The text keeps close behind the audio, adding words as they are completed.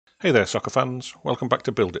Hey there, soccer fans. Welcome back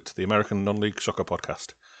to Build It, the American non-league soccer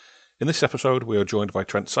podcast. In this episode, we are joined by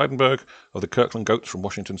Trent Siedenburg of the Kirkland Goats from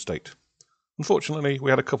Washington State. Unfortunately,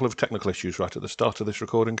 we had a couple of technical issues right at the start of this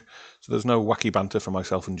recording, so there's no wacky banter from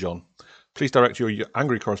myself and John. Please direct your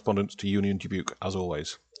angry correspondence to Union Dubuque, as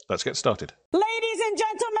always. Let's get started. Ladies and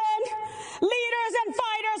gentlemen, leaders and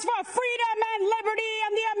fighters for freedom and liberty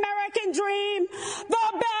and the American dream,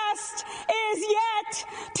 the best is yet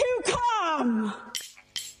to come.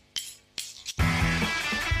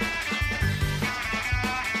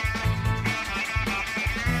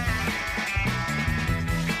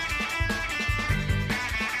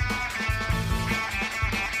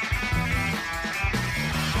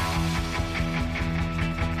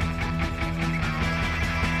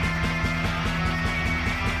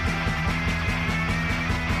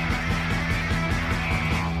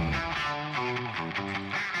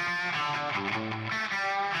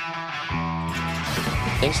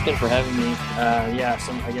 Thanks again for having me.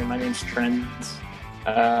 Again, my name's Trent.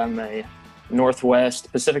 I'm a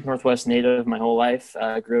Pacific Northwest native my whole life.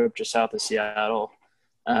 I grew up just south of Seattle,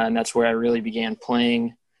 and that's where I really began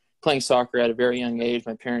playing soccer at a very young age.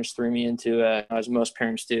 My parents threw me into, as most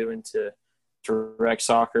parents do, into rec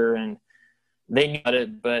soccer, and they knew about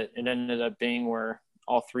it, but it ended up being where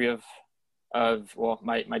all three of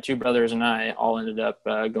my two brothers and I all ended up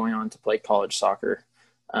going on to play college soccer.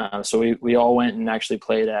 So we all went and actually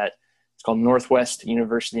played it's called Northwest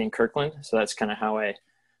University in Kirkland. So that's kind of how I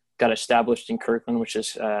got established in Kirkland, which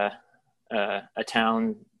is a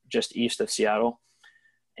town just east of Seattle.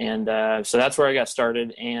 And so that's where I got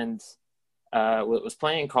started and was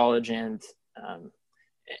playing in college. And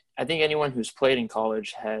I think anyone who's played in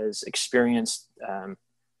college has experienced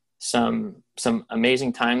some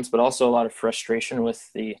amazing times, but also a lot of frustration with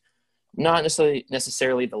not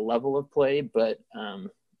necessarily the level of play, but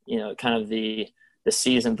kind of the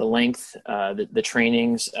season, the length, the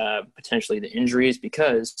trainings, potentially the injuries,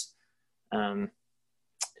 because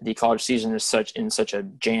the college season is such a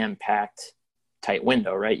jam-packed, tight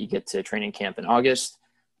window, right? You get to training camp in August.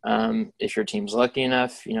 If your team's lucky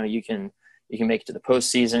enough, you can make it to the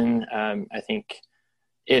postseason. I think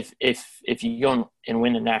if you go and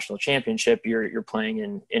win a national championship, you're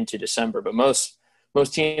playing into December, but most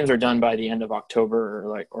teams are done by the end of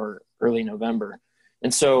October or early November.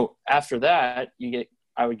 And so after that,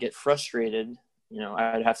 I would get frustrated.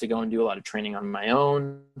 I'd have to go and do a lot of training on my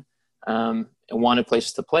own, and wanted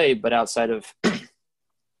places to play, but outside of,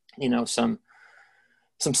 some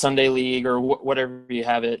Sunday league or whatever you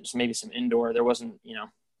have it, maybe some indoor, there wasn't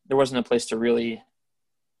a place to really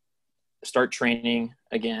start training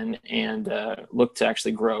again and look to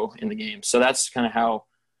actually grow in the game. So that's kind of how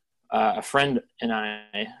a friend and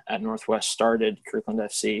I at Northwest started Kirkland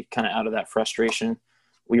FC, kind of out of that frustration.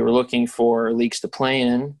 We were looking for leagues to play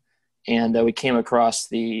in, and we came across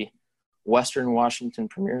the Western Washington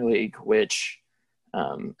Premier League, which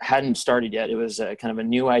hadn't started yet. It was kind of a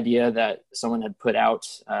new idea that someone had put out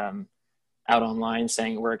online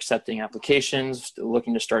saying we're accepting applications,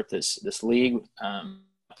 looking to start this league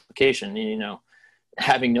application.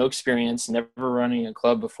 Having no experience, never running a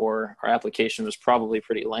club before, our application was probably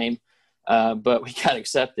pretty lame, but we got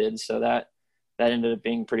accepted. So that ended up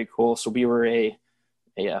being pretty cool. So we were a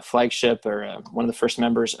flagship or one of the first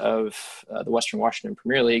members of the Western Washington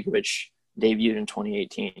Premier League, which debuted in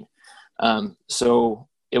 2018. So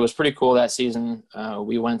it was pretty cool that season.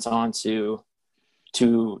 We went on to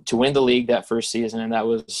win the league that first season, and that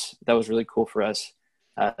was really cool for us.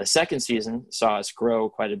 The second season saw us grow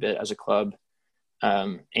quite a bit as a club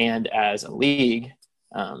and as a league,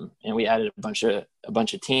 and we added a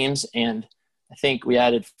bunch of teams, and I think we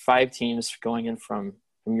added 5 teams going in from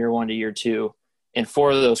year 1 to year 2. And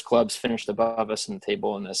 4 of those clubs finished above us in the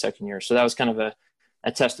table in the second year. So that was kind of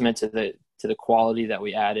a testament to the quality that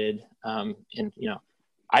we added. And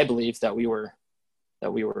I believe that we were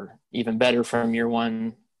even better from year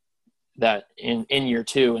 1 that in year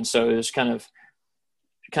 2. And so it was kind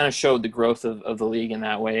of showed the growth of the league in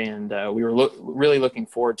that way. And we were really looking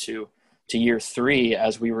forward to year 3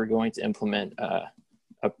 as we were going to implement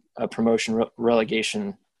a promotion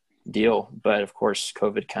relegation deal, but of course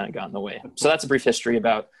COVID kind of got in the way. So that's a brief history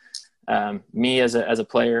about me as a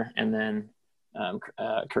player, and then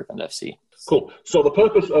Kirkland FC. Cool. So the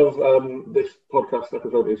purpose of this podcast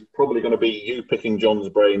episode is probably going to be you picking John's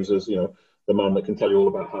brains as the man that can tell you all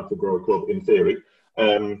about how to grow a club in theory.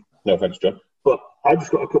 No offense, John, but I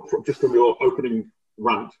just got a couple just from your opening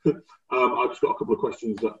rant. I just got a couple of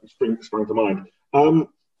questions that sprang to mind.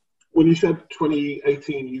 When you said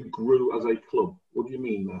 2018 you grew as a club, what do you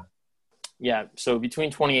mean there? Yeah, so between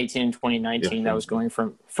 2018 and 2019, that was going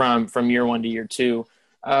from year 1 to year 2.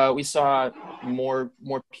 We saw more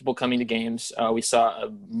people coming to games. We saw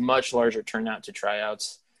a much larger turnout to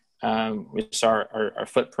tryouts. We saw our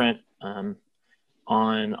footprint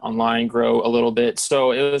online grow a little bit.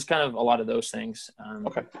 So it was kind of a lot of those things.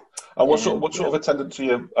 Okay. And what sort of attendance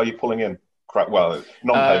are you pulling in? Well,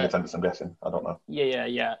 non-paying attendance, I'm guessing. I don't know.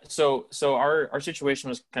 Yeah. So our situation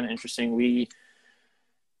was kind of interesting.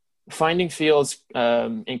 Finding fields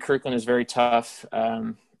in Kirkland is very tough.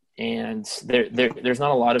 And there's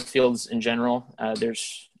not a lot of fields in general.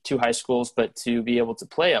 There's 2 high schools, but to be able to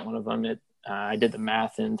play at one of them, I did the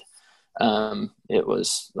math, and it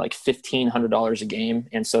was like $1,500 a game,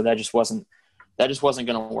 and so that just wasn't going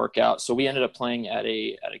to work out. So we ended up playing at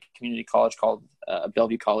a community college called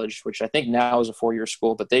Bellevue College, which I think now is a 4-year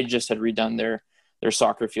school, but they just had redone their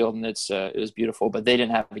soccer field, and it was beautiful, but they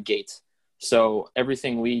didn't have a gate. So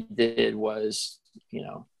everything we did was,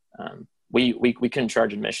 we couldn't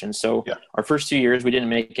charge admission. So Our first 2 years, we didn't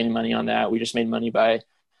make any money on that. We just made money by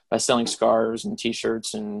selling scarves and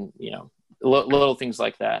T-shirts and, little things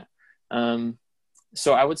like that.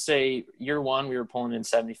 So I would say year 1, we were pulling in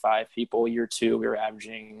 75 people. Year 2, we were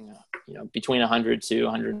averaging, between 100 to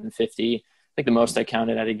 150. I think the most I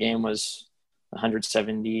counted at a game was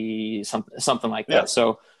 170, something like that.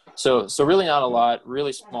 So really not a lot,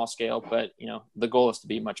 really small scale, but the goal is to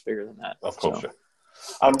be much bigger than that. Of course.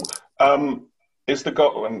 Is the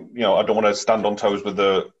goal, and I don't want to stand on toes with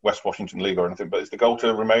the West Washington League or anything, but is the goal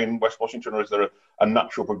to remain West Washington, or is there a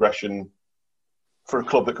natural progression for a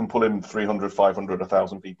club that can pull in 300, 500,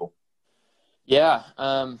 1,000 people? Yeah,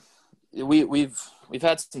 we've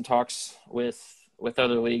had some talks with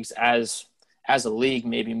other leagues as a league,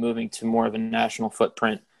 maybe moving to more of a national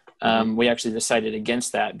footprint. We actually decided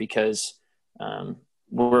against that because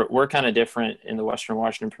we're kind of different in the Western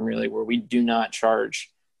Washington Premier League, where we do not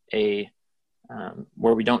charge a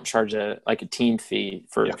team fee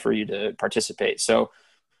for you to participate. So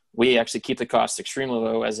we actually keep the costs extremely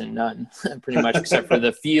low, as in none, pretty much, except for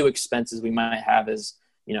the few expenses we might have as,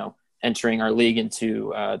 entering our league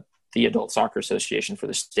into the Adult Soccer Association for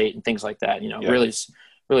the state and things like that,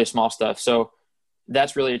 really small stuff. So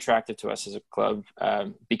that's really attractive to us as a club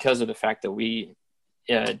because of the fact that we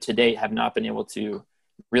to date have not been able to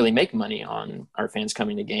really make money on our fans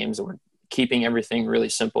coming to games. We're keeping everything really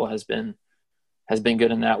simple has been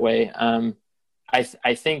good in that way.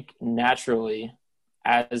 I think naturally,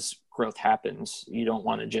 as growth happens, you don't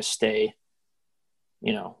want to just stay,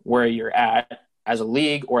 where you're at as a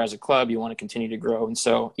league or as a club. You want to continue to grow. And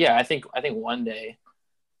so, I think one day,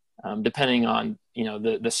 depending on,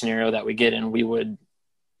 the scenario that we get in, we would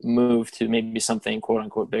move to maybe something quote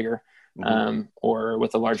unquote bigger, or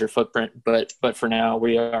with a larger footprint. But for now,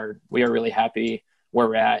 we are really happy where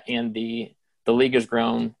we're at, and the league has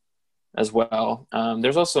grown as well.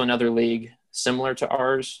 There's also another league similar to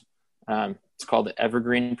ours. It's called the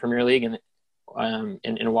Evergreen Premier League in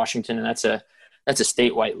Washington, and that's a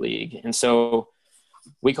statewide league. And so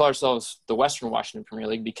we call ourselves the Western Washington Premier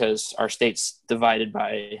League because our state's divided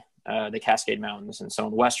by the Cascade Mountains, and so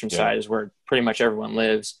on the western side is where pretty much everyone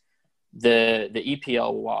lives. The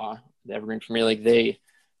EPL, the Evergreen Premier League,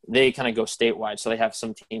 they kind of go statewide, so they have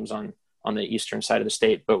some teams on the eastern side of the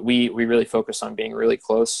state, but we really focus on being really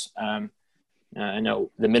close. I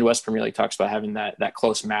know the Midwest Premier League talks about having that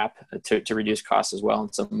close map to reduce costs as well.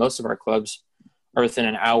 And so most of our clubs are within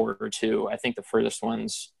an hour or 2. I think the furthest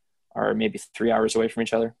ones are maybe 3 hours away from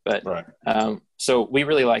each other. But so we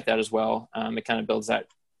really like that as well. It kind of builds that,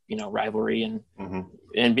 rivalry,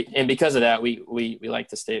 and because of that, we like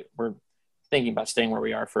to stay. We're thinking about staying where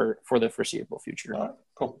we are for the foreseeable future. All right,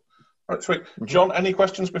 cool. All right, sweet. John, any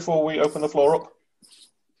questions before we open the floor up?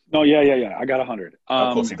 No, yeah. I got 100.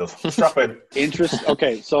 Of course he does. Strap in. Interest.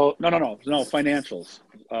 Okay, so no. Financials.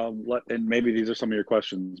 And maybe these are some of your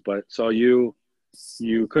questions, but so you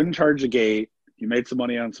couldn't charge a gate. You made some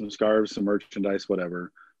money on some scarves, some merchandise,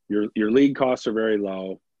 whatever. Your league costs are very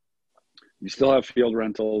low. You still have field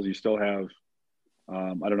rentals. You still have,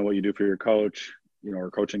 I don't know what you do for your coach,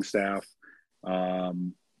 or coaching staff,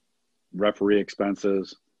 referee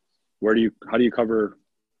expenses. How do you cover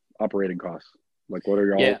operating costs? Like what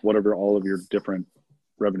are all of your different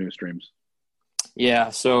revenue streams? Yeah.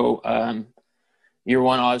 So year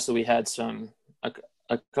 1, obviously we had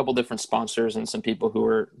a couple different sponsors and some people who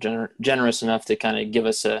were generous enough to kind of give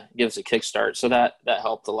us a kickstart. So that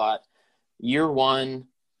helped a lot. Year 1,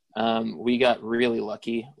 we got really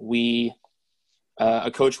lucky.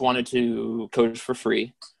 A coach wanted to coach for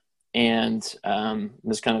free, and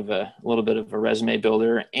was kind of a little bit of a resume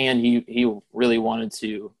builder. And he really wanted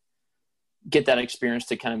to get that experience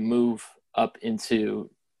to kind of move up into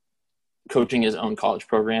coaching his own college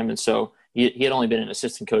program. And so he had only been an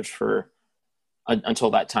assistant coach for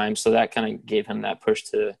until that time. So that kind of gave him that push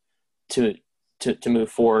to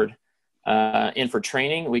move forward. And for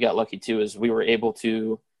training, we got lucky too, is we were able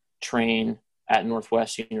to train at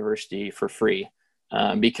Northwest University for free,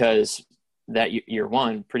 because that year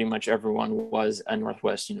one, pretty much everyone was a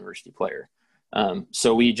Northwest University player.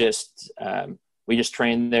 So we just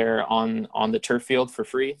trained there on the turf field for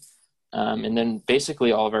free. And then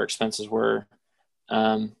basically all of our expenses were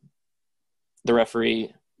the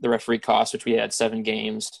referee costs, which we had 7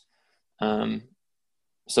 games.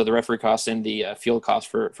 So the referee costs and the field costs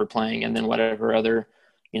for playing, and then whatever other,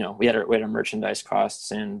 we had our merchandise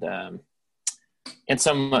costs and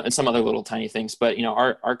some other little tiny things. But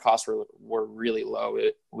our costs were really low.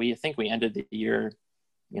 I think we ended the year,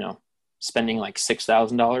 spending like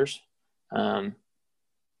 $6,000,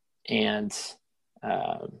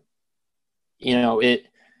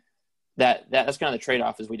 that's kind of the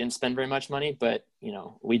trade-off, is we didn't spend very much money, but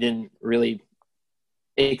we didn't really.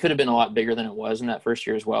 It could have been a lot bigger than it was in that first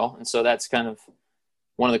year as well. And so that's kind of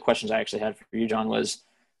one of the questions I actually had for you, John, was,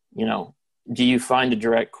 do you find a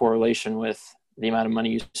direct correlation with the amount of money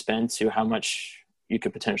you spend to how much you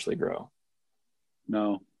could potentially grow?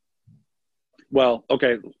 No. Well,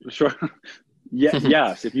 okay, sure. Yeah,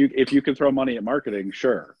 yes. If you could throw money at marketing,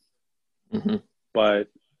 sure. Mm-hmm. But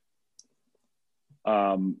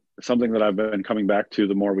something that I've been coming back to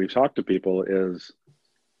the more we've talked to people is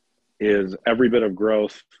every bit of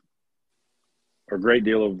growth, or a great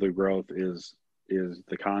deal of the growth, is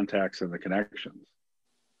the contacts and the connections.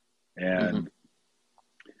 And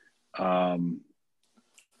I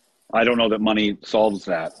don't know that money solves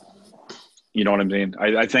that. You know what I mean?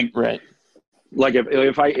 I think, right. Like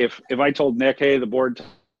if I told Nick, hey, the board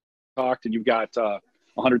talked and you've got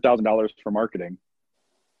 $100,000 for marketing,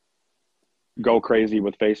 go crazy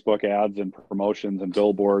with Facebook ads and promotions and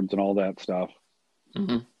billboards and all that stuff.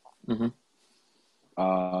 Mm-hmm. Mm-hmm.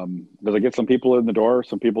 Does it get some people in the door,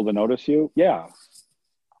 some people to notice you? Yeah.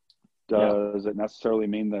 Does it necessarily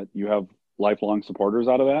mean that you have lifelong supporters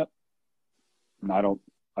out of that? And I don't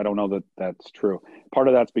know that that's true. Part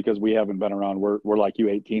of that's because we haven't been around. We're like you,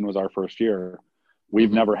 18 was our first year.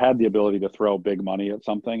 We've never had the ability to throw big money at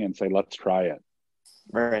something and say, let's try it.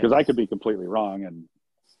 Right. Because I could be completely wrong. And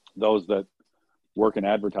those that work in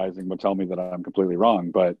advertising would tell me that I'm completely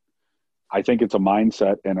wrong. But I think it's a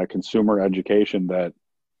mindset and a consumer education that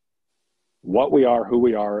what we are, who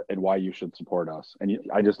we are, and why you should support us. And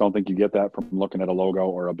I just don't think you get that from looking at a logo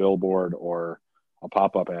or a billboard or a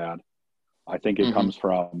pop-up ad. I think it comes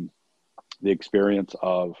from the experience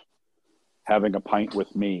of having a pint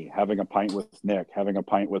with me, having a pint with Nick, having a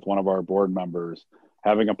pint with one of our board members,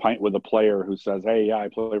 having a pint with a player who says, hey, yeah, I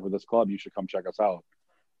play for this club. You should come check us out.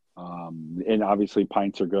 And obviously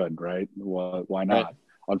pints are good, right? Well, why not? Right.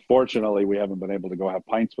 Unfortunately, we haven't been able to go have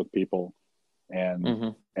pints with people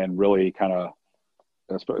and really kind of,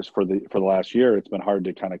 for the last year, it's been hard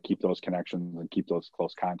to kind of keep those connections and keep those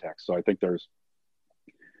close contacts. So I think there's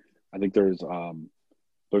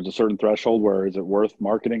a certain threshold where is it worth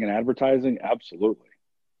marketing and advertising? Absolutely.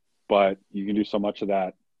 But you can do so much of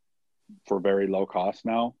that for very low cost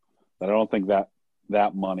now that I don't think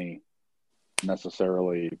that money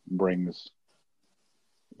necessarily brings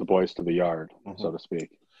the boys to the yard, so to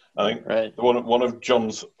speak. I think one of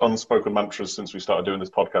John's unspoken mantras since we started doing this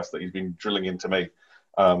podcast that he's been drilling into me,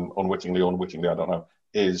 unwittingly or unwittingly, I don't know,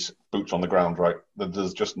 is boots on the ground, right?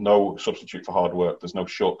 There's just no substitute for hard work. There's no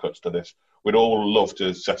shortcuts to this. We'd all love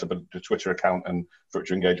to set up a Twitter account and for it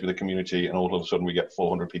to engage with the community, and all of a sudden we get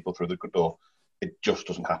 400 people through the door. It just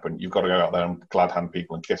doesn't happen. You've got to go out there and glad hand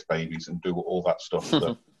people and kiss babies and do all that stuff.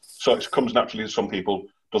 So it comes naturally to some people,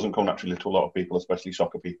 doesn't come naturally to a lot of people, especially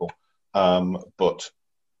soccer people. But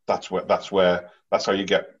that's how you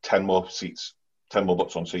get 10 more seats, 10 more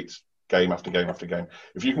butts on seats, game after game after game.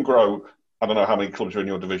 If you can grow, I don't know how many clubs are in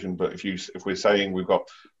your division, but if we're saying we've got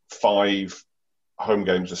 5 home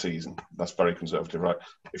games a season, that's very conservative, right?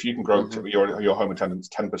 If you can grow your home attendance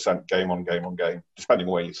 10% game on game on game, depending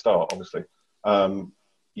on where you start, obviously,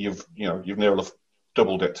 you've nearly enough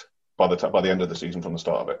doubled it by the end of the season from the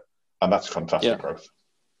start of it, and that's fantastic growth.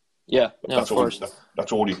 Yeah, no, of course.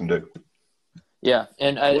 That's all you can do. Yeah,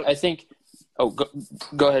 and I think. Oh,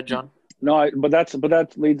 go ahead, John. No, but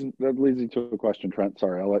that leads me to a question, Trent.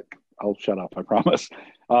 Sorry, I'll shut up. I promise.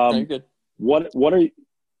 No, you're good. What are you?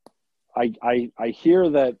 I hear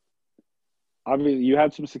that. Obviously, you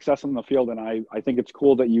had some success in the field, and I think it's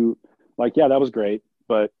cool that you that was great,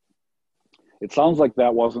 but it sounds like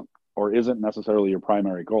that wasn't or isn't necessarily your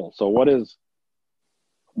primary goal. So what is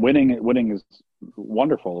winning? Winning is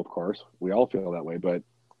wonderful, of course. We all feel that way, but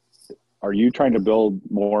are you trying to build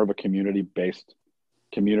more of a community-based,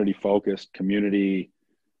 community-focused,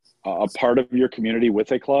 a part of your community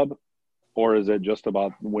with a club, or is it just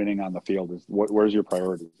about winning on the field? Where's your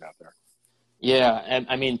priorities out there? Yeah, and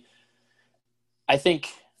I mean, I think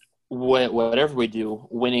whatever we do,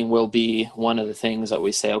 winning will be one of the things that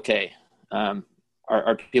we say, okay,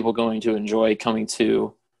 are people going to enjoy coming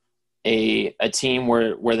to a team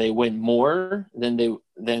where they win more than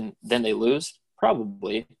they lose?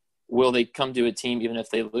 Probably. Will they come to a team even if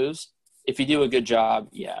they lose? If you do a good job,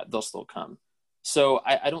 yeah, they'll still come. So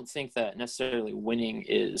I don't think that necessarily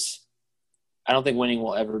I don't think winning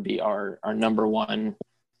will ever be our number one.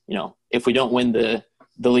 You know, if we don't win the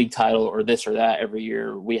league title or this or that every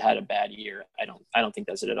year, we had a bad year. I don't think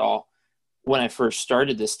that's it at all. When I first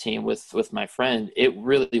started this team with my friend, it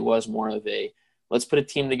really was more of a, let's put a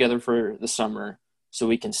team together for the summer so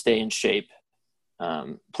we can stay in shape,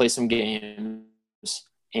 play some games,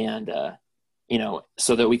 and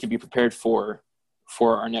so that we could be prepared for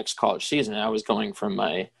our next college season. And I was going from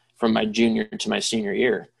my junior to my senior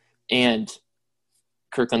year, and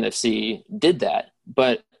Kirkland FC did that.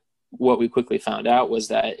 But what we quickly found out was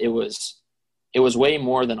that it was way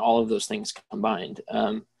more than all of those things combined.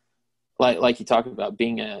 Like you talked about,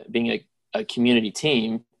 being a community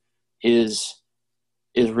team is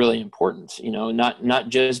really important. You know, not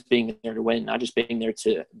just being there to win, not just being there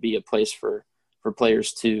to be a place for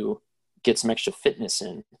players to get some extra fitness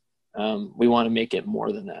in. We want to make it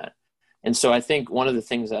more than that. And so I think one of the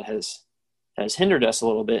things that has hindered us a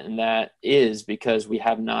little bit in that is because we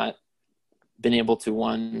have not been able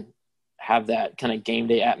to have that kind of game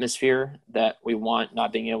day atmosphere that we want,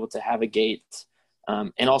 not being able to have a gate,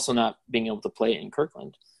 and also not being able to play in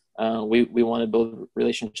Kirkland. We want to build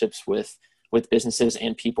relationships with businesses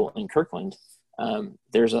and people in Kirkland.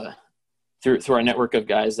 There's through our network of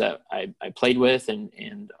guys that I played with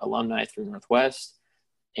and alumni through Northwest.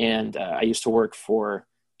 And I used to work for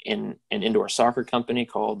an indoor soccer company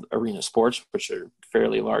called Arena Sports, which are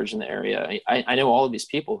fairly large in the area. I know all of these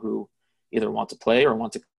people who either want to play or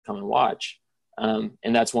want to come and watch. And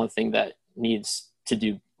that's one thing that needs to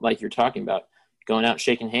do, like you're talking about, going out,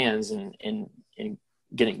 shaking hands and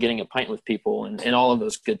getting a pint with people and all of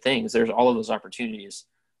those good things. There's all of those opportunities.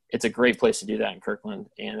 It's a great place to do that in Kirkland.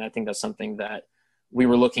 And I think that's something that we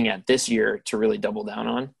were looking at this year to really double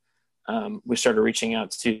down on. We started reaching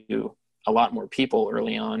out to a lot more people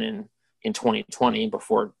early on in 2020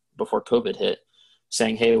 before COVID hit,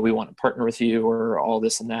 saying, hey, we want to partner with you or all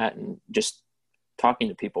this and that, and just talking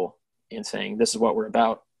to people and saying, this is what we're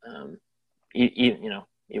about.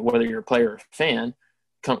 Whether you're a player or a fan,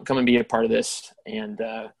 come and be a part of this, and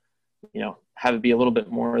have it be a little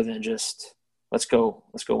bit more than just let's go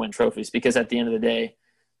win trophies. Because at the end of the day, I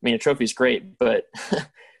mean, a trophy's great, but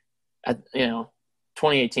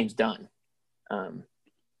 2018's done.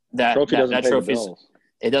 That trophy,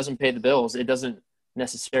 it doesn't pay the bills. It doesn't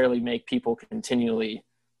necessarily make people continually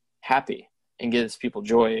happy and gives people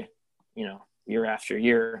joy, year after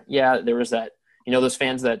year. Yeah, there was that, those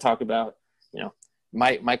fans that talk about,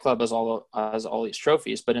 my club has all these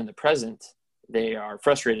trophies, but in the present, they are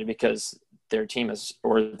frustrated because their team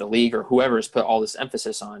or the league or whoever has put all this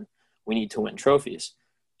emphasis on, we need to win trophies.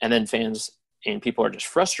 And then fans and people are just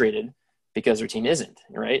frustrated because their team isn't,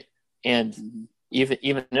 right? And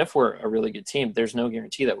even if we're a really good team, there's no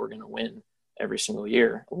guarantee that we're going to win every single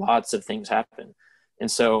year. Lots of things happen.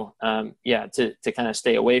 And so, to kind of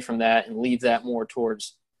stay away from that and leave that more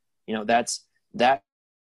towards, that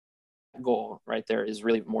goal right there is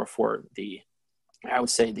really more for the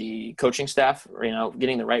coaching staff.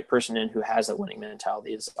 Getting the right person in who has a winning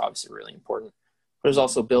mentality is obviously really important. But it's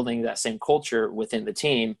also building that same culture within the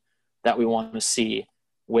team that we want to see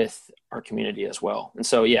with our community as well. And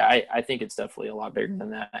so, I think it's definitely a lot bigger than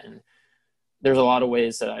that. And there's a lot of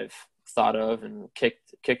ways that I've thought of and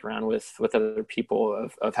kicked around with other people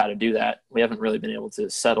of how to do that. We haven't really been able to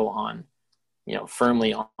settle on,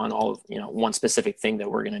 firmly on all of, one specific thing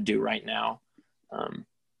that we're going to do right now,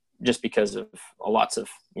 just because of lots of,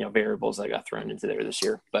 variables that got thrown into there this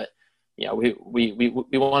year. But we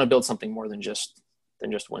want to build something more than just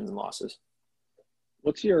wins and losses.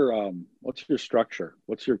 What's your structure?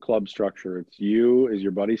 What's your club structure? It's you. Is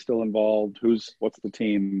your buddy still involved? What's the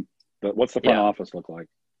team? What's the front office look like?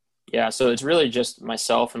 Yeah, so it's really just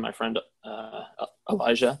myself and my friend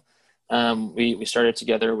Elijah. We started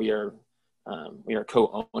together. We are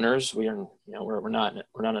co-owners. We're not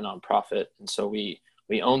a nonprofit, and so we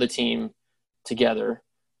own the team together.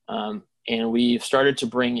 And we've started to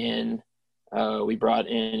bring in. We brought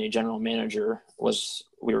in a general manager.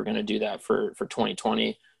 We were going to do that for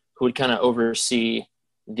 2020, who would kind of oversee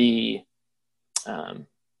the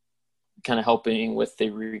kind of helping with the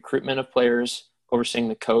recruitment of players, overseeing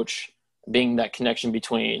the coach, being that connection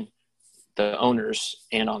between the owners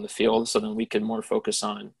and on the field, so then we could more focus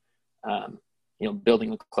on,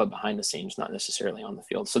 building the club behind the scenes, not necessarily on the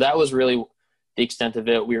field. So that was really the extent of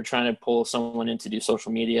it. We were trying to pull someone in to do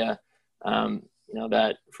social media,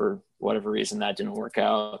 that for whatever reason that didn't work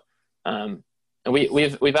out. And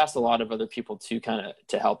we've asked a lot of other people to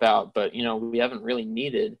help out, but, we haven't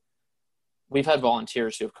really we've had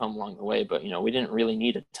volunteers who have come along the way, but, we didn't really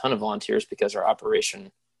need a ton of volunteers because our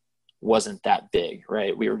operation wasn't that big,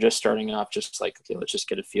 right? We were just starting off, just like, okay, let's just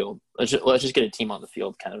get a field. Let's just get a team on the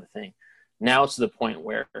field kind of a thing. Now it's to the point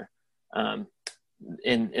where,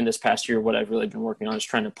 in this past year, what I've really been working on is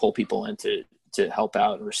trying to pull people in to help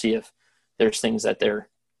out or see if there's things that they're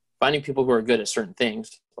finding, people who are good at certain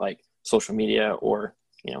things like social media, or,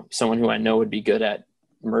 someone who I know would be good at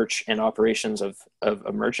merch and operations of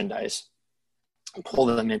merchandise, pull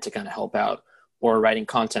them in to kind of help out, or writing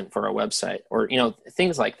content for our website, or,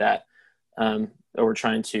 things like that, that we're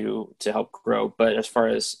trying to help grow. But as far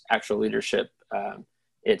as actual leadership,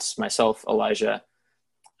 it's myself, Elijah,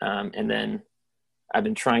 and then I've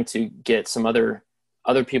been trying to get some other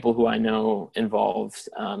people who I know involved,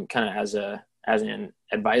 kind of as an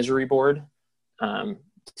advisory board,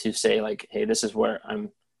 to say like, hey, this is where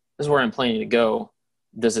I'm planning to go.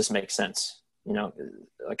 Does this make sense?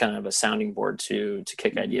 Like kind of a sounding board to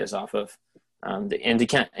kick ideas off of, and to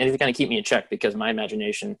kind of keep me in check, because my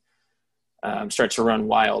imagination starts to run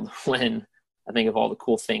wild when I think of all the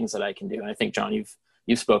cool things that I can do. And I think, John,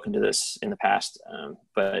 you've spoken to this in the past,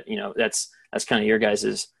 but that's kind of your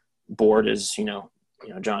guys' board is,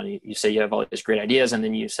 John, you say you have all these great ideas, and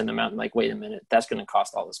then you send them out and like, wait a minute, that's going to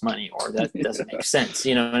cost all this money, or that doesn't make sense.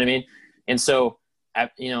 You know what I mean? And so, I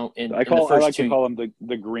like to call them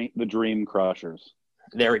the dream crushers.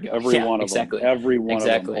 There we go. Every one of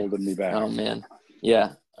them holding me back. Oh man.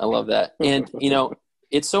 Yeah. I love that. And,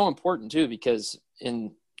 it's so important too, because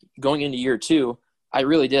in going into year 2, I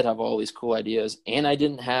really did have all these cool ideas, and I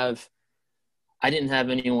didn't have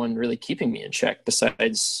anyone really keeping me in check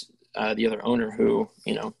besides the other owner, who,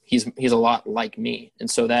 he's a lot like me. And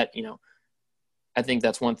so that, I think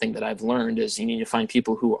that's one thing that I've learned is you need to find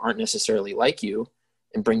people who aren't necessarily like you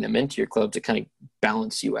and bring them into your club to kind of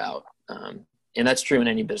balance you out. And that's true in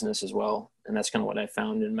any business as well. And that's kind of what I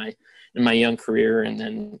found in my young career.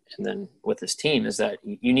 And then with this team is that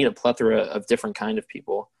you need a plethora of different kinds of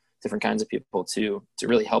people to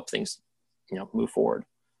really help things, move forward.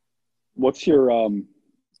 What's your, I'm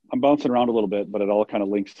bouncing around a little bit, but it all kind of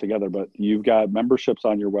links together, but you've got memberships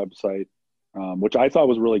on your website, which I thought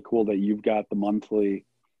was really cool, that you've got the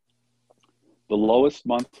lowest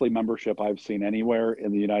monthly membership I've seen anywhere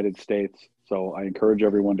in the United States. So I encourage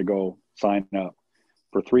everyone to go sign up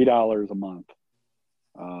for $3 a month.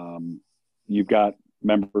 You've got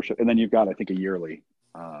membership, and then you've got, I think, a yearly.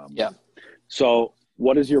 Yeah. So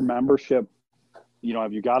what is your membership?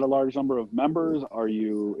 Have you got a large number of members?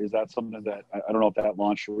 Is that something that, I don't know if that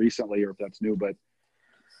launched recently or if that's new, but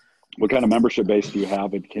what kind of membership base do you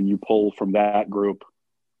have? And can you pull from that group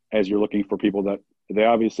as you're looking for people that they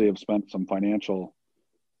obviously have spent some financial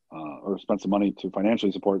or spent some money to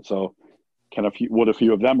financially support? So would a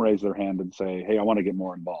few of them raise their hand and say, hey, I want to get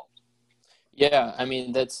more involved? Yeah. I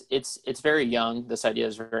mean, it's very young. This idea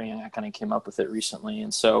is very young. I kind of came up with it recently.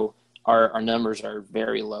 And so our numbers are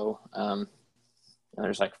very low.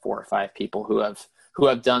 There's like 4 or 5 people who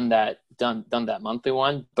have done that monthly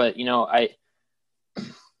one. But,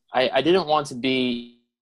 I didn't want to be,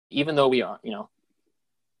 even though we want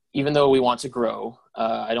to grow,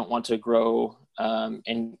 I don't want to grow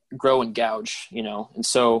and gouge, and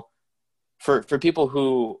so for people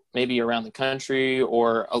who maybe around the country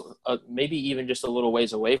or maybe even just a little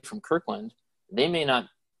ways away from Kirkland, they may not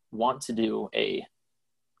want to do a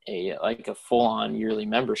full-on yearly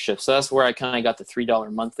membership. So that's where I kind of got the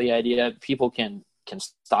 $3 monthly idea. People can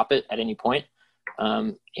stop it at any point.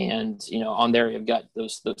 And, on there, you've got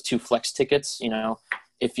those 2 flex tickets.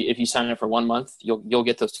 If you sign up for 1 month, you'll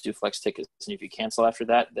get those 2 flex tickets. And if you cancel after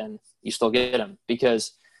that, then you still get them,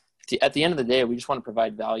 because at the end of the day, we just want to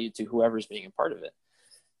provide value to whoever's being a part of it.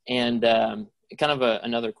 And kind of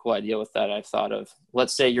another cool idea with that I've thought of,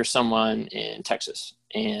 let's say you're someone in Texas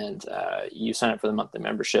and you sign up for the monthly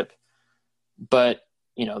membership, but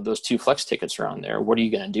those 2 flex tickets are on there. What are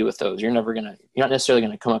you going to do with those? You're not necessarily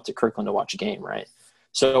going to come up to Kirkland to watch a game, right?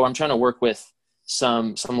 So I'm trying to work with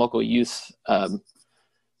some local youth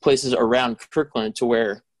places around Kirkland to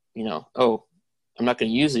where, I'm not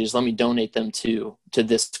going to use these. Let me donate them to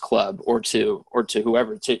this club or to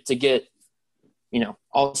whoever to get,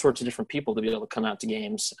 all sorts of different people to be able to come out to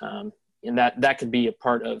games. And that could be a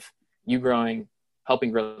part of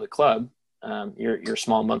helping grow the club, your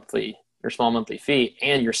small monthly fee,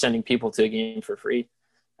 and you're sending people to a game for free.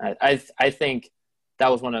 I think that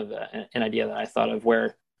was an idea that I thought of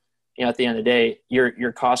where, at the end of the day,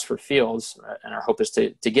 your cost for fields, and our hope is to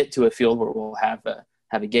get to a field where we'll have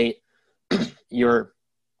a gate.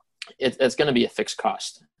 It's going to be a fixed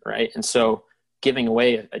cost, right? And so giving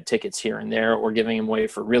away tickets here and there, or giving them away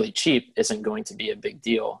for really cheap, isn't going to be a big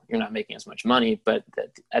deal. You're not making as much money, but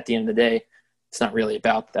at the end of the day, it's not really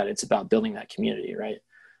about that. It's about building that community, right?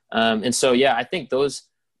 And so, yeah, I think those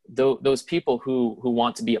people who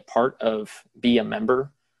want to be a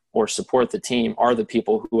member or support the team are the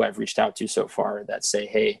people who I've reached out to so far that say,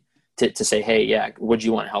 hey, to say, hey, yeah, would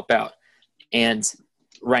you want to help out? And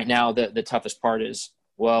right now, the toughest part is,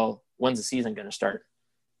 well, when's the season going to start?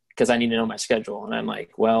 Because I need to know my schedule. And I'm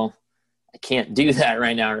like, well, I can't do that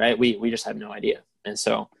right now, right? We just have no idea. And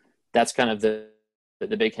so that's kind of the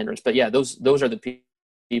big hindrance. But yeah, those are the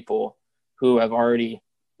people who have already,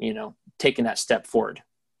 taken that step forward,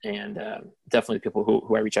 and definitely people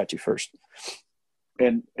who I reach out to first.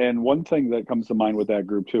 And one thing that comes to mind with that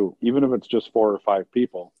group too, even if it's just 4 or 5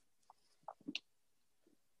 people,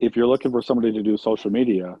 if you're looking for somebody to do social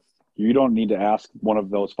media, you don't need to ask one of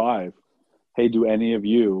those 5, hey, do any of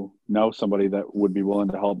you know somebody that would be willing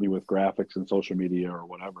to help me with graphics and social media or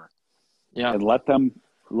whatever? Yeah. And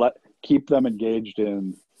keep them engaged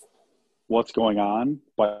in what's going on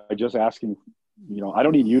by just asking, I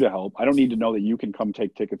don't need you to help. I don't need to know that you can come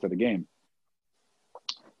take tickets at a game.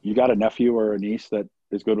 You got a nephew or a niece that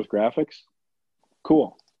is good with graphics?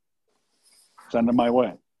 Cool. Send them my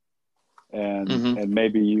way. And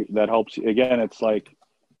maybe that helps you. Again, it's like,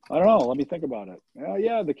 I don't know, let me think about it.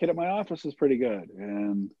 Yeah, the kid at my office is pretty good.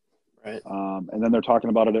 And right. And then they're talking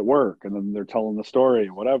about it at work, and then they're telling the story,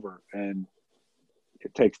 whatever. And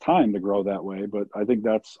it takes time to grow that way. But I think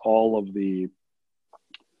that's all of the,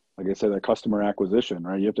 like I said, that customer acquisition,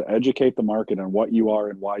 right? You have to educate the market on what you are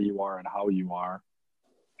and why you are and how you are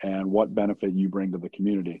and what benefit you bring to the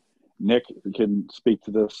community. Nick can speak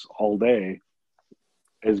to this all day.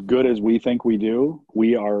 As good as we think we do,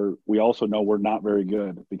 we also know we're not very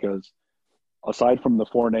good, because aside from the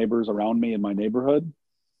 4 neighbors around me in my neighborhood,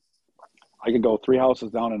 I could go 3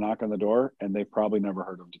 houses down and knock on the door, and they've probably never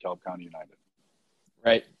heard of DeKalb County United.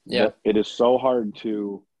 Right. Yeah. But it is so hard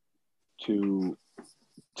to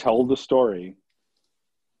tell the story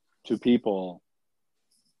to people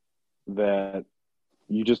that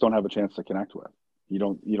you just don't have a chance to connect with. You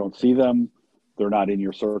don't see them. They're not in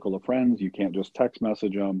your circle of friends. You can't just text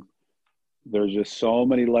message them. There's just so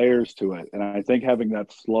many layers to it. And I think having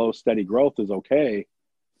that slow, steady growth is okay,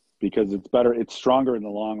 because it's better. It's stronger in the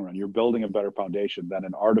long run. You're building a better foundation than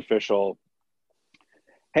an artificial,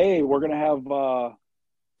 hey, we're going to have,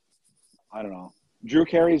 I don't know, Drew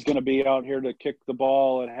Carey's going to be out here to kick the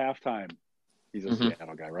ball at halftime. He's a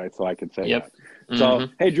Seattle guy, right? So I can say that. So,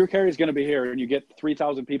 hey, Drew Carey's going to be here, and you get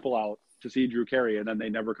 3,000 people out to see Drew Carey, and then they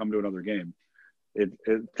never come to another game.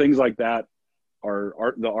 Things like that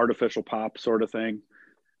are the artificial pop sort of thing.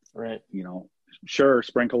 Right. Sure,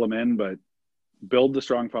 sprinkle them in, but build the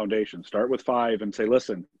strong foundation. Start with 5 and say,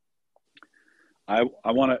 listen, I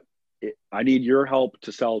need your help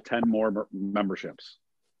to sell 10 more memberships,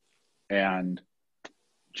 and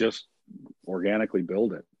just organically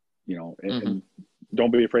build it, and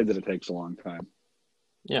don't be afraid that it takes a long time.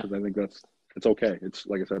 Yeah. Because I think it's okay. It's,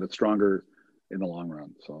 like I said, it's stronger in the long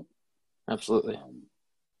run. So absolutely.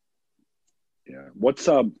 Yeah. What's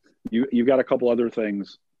you've got a couple other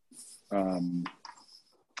things.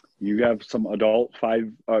 You have some adult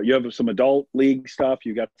league stuff.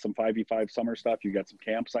 You got some 5v5 summer stuff. You got some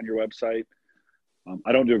camps on your website.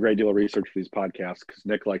 I don't do a great deal of research for these podcasts because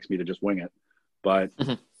Nick likes me to just wing it. But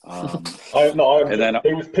he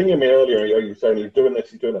was pinging me earlier. He was saying he's doing this,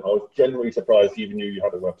 he's doing it. I was genuinely surprised he even knew you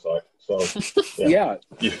had a website. So yeah,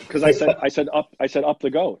 because I said up the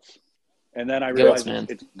goats, and then I realized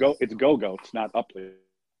it's go goats, not up the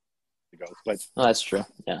goats. But that's true.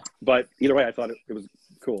 Yeah. But either way, I thought it was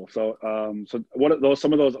cool. So so what are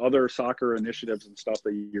some of those other soccer initiatives and stuff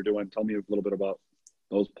that you're doing? Tell me a little bit about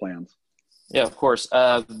those plans. Yeah, of course.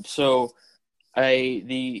 So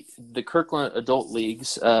the Kirkland adult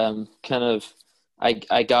leagues, I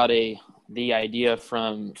got the idea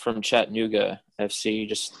from Chattanooga FC.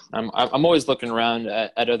 Just I'm always looking around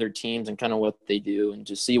at other teams and kind of what they do, and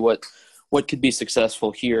to see what could be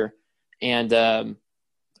successful here. And they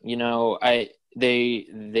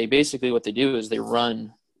basically, what they do is they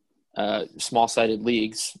run small-sided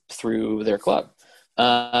leagues through their club,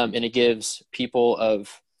 and it gives people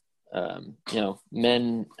of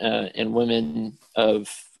men and women of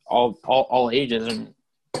all ages and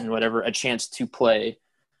and whatever, a chance to play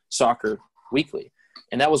soccer weekly.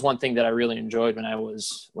 And that was one thing that I really enjoyed when I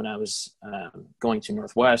was going to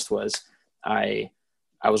Northwest was I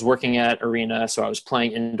was working at Arena, so I was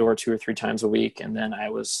playing indoor 2 or 3 times a week, and then I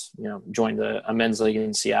was joined a men's league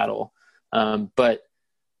in Seattle. But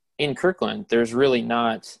in Kirkland, there's really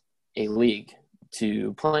not a league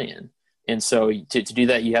to play in. And so to do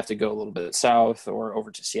that, you have to go a little bit south or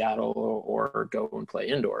over to Seattle or go and play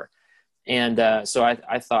indoor. And so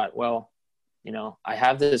I thought, well, I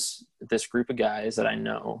have this group of guys that I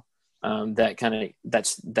know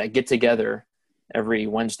that get together every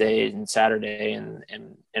Wednesday and Saturday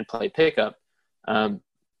and play pickup.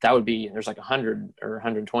 That would be, there's like 100 or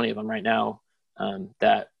 120 of them right now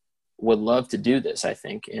that would love to do this, I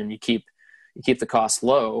think. And you keep the costs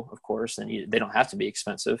low, of course, and they don't have to be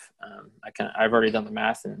expensive. I've already done the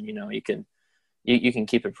math, and you can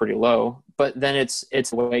keep it pretty low. But then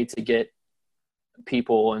it's a way to get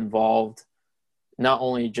people involved, not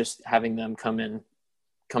only just having them come and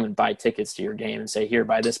buy tickets to your game and say, here,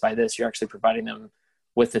 buy this. You're actually providing them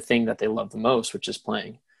with the thing that they love the most, which is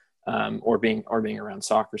playing or being around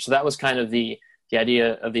soccer. So that was kind of the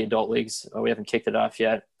idea of the adult leagues. We haven't kicked it off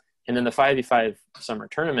yet. And then the 5v5 summer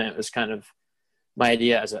tournament was kind of my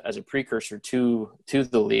idea as a precursor to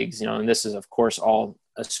the leagues, and this is of course all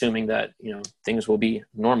assuming that, things will be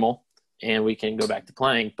normal and we can go back to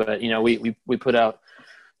playing. But, we put out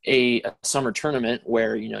a summer tournament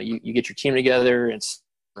where, you get your team together, it's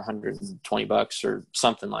 $120 or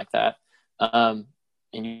something like that. And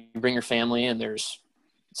you bring your family, and it's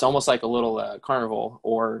almost like a little carnival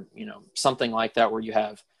or, something like that, where you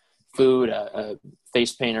have food,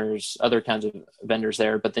 face painters, other kinds of vendors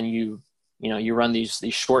there. But then you run these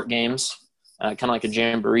short games, kind of like a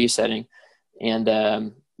jamboree setting. And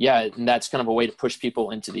and that's kind of a way to push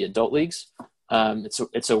people into the adult leagues.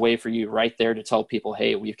 It's a way for you right there to tell people,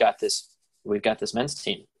 hey, we've got this men's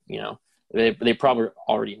team. They probably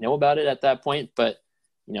already know about it at that point, but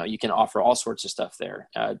you can offer all sorts of stuff there.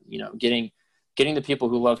 Getting the people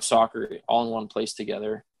who love soccer all in one place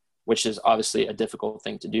together, which is obviously a difficult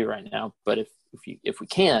thing to do right now. But if we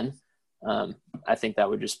can, I think that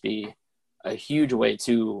would just be a huge way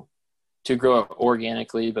to grow it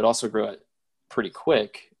organically, but also grow it pretty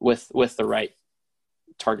quick with the right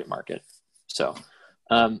target market. So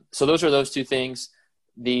those are those two things.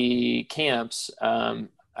 The camps,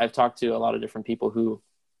 I've talked to a lot of different people who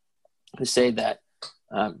say that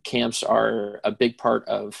camps are a big part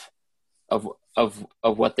of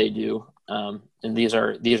what they do. And these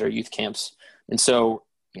are youth camps. And so,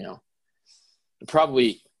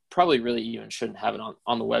 probably really even shouldn't have it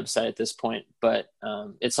on the website at this point, but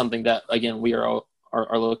it's something that, again, we are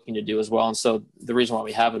looking to do as well. And so the reason why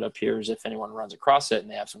we have it up here is if anyone runs across it and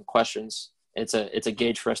they have some questions, it's a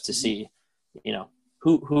gauge for us to see,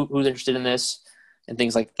 who's interested in this and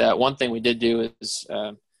things like that. One thing we did do is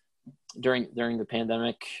during the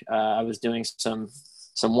pandemic, I was doing some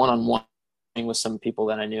one-on-one with some people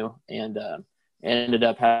that I knew, and ended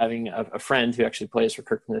up having a friend who actually plays for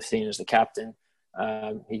Kirkland FC and is the captain.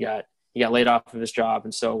 He got laid off of his job.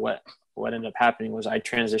 And so what ended up happening was I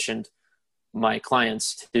transitioned my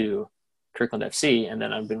clients to Kirkland FC, and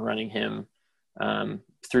then I've been running him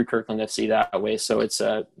through Kirkland FC that way. So it's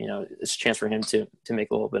it's a chance for him to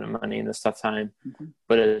make a little bit of money in this tough time,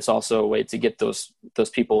 but it's also a way to get those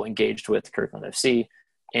people engaged with Kirkland FC.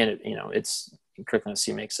 And it's Kirkland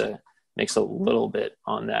FC makes a little bit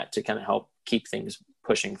on that to kind of help keep things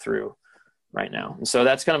pushing through right now. And so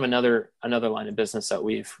that's kind of another line of business that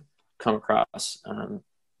we've come across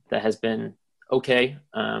that has been okay.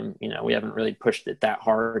 We haven't really pushed it that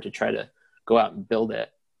hard to try to go out and build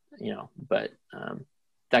it, but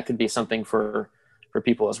that could be something for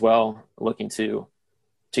people as well, looking to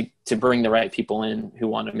bring the right people in who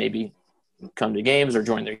want to maybe come to games or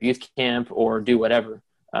join their youth camp or do whatever.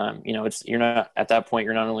 You're not at that point,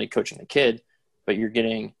 you're not only coaching the kid, but you're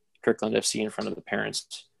getting Kirkland FC in front of the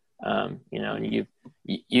parents. And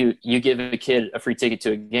you give a kid a free ticket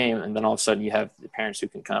to a game, and then all of a sudden you have the parents who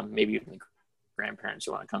can come, maybe even the grandparents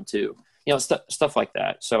who want to come too, stuff like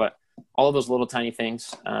that. So all of those little tiny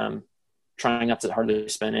things, trying not to hardly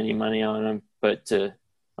spend any money on them, but to,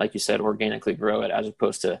 like you said, organically grow it, as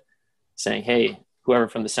opposed to saying, hey, whoever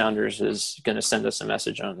from the Sounders is going to send us a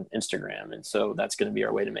message on Instagram, and so that's going to be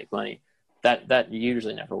our way to make money. That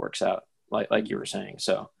usually never works out, like you were saying.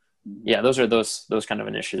 So yeah, those are those kind of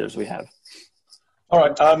initiatives we have. All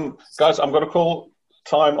right, guys, I'm going to call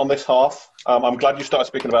time on this half. I'm glad you started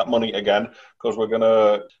speaking about money again, because we'll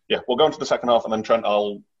go into the second half, and then Trent,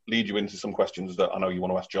 I'll lead you into some questions that I know you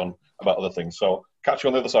want to ask John about other things. So catch you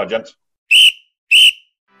on the other side, gents.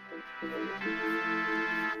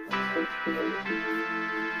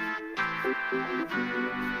 All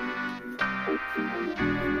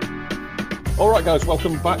right, guys,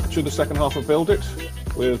 welcome back to the second half of Build It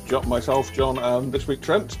with myself, John, and this week,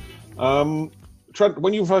 Trent. Trent,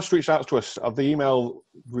 when you first reached out to us, the email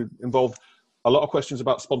involved a lot of questions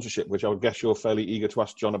about sponsorship, which I would guess you're fairly eager to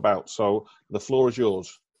ask John about. So the floor is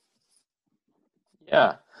yours.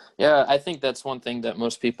 Yeah, I think that's one thing that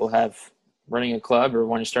most people have running a club or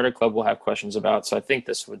when you start a club will have questions about. So I think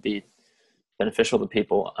this would be beneficial to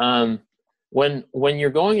people. When you're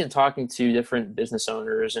going and talking to different business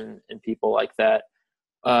owners and people like that,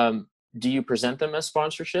 do you present them as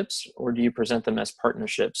sponsorships or do you present them as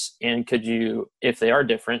partnerships? And could you, if they are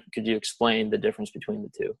different, could you explain the difference between the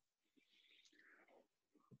two?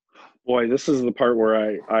 Boy, this is the part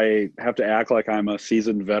where I have to act like I'm a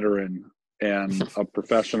seasoned veteran and a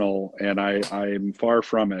professional, and I'm far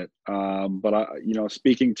from it. But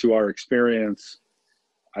speaking to our experience,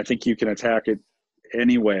 I think you can attack it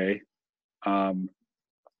anyway. A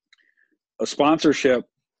sponsorship,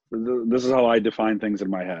 this is how I define things in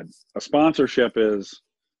my head. A sponsorship is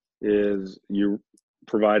you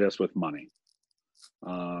provide us with money.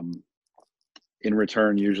 In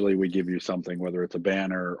return, usually we give you something, whether it's a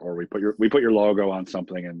banner or we put your logo on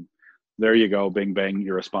something, and there you go, bing bang,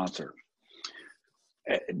 you're a sponsor.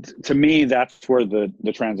 To me, that's where the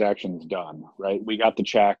transaction's done, right? We got the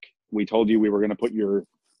check. We told you we were going to put your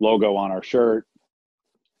logo on our shirt.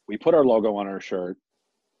 We put our logo on our shirt.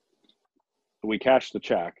 We cashed the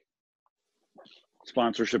check.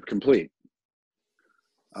 Sponsorship complete.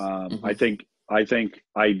 I think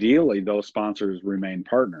ideally those sponsors remain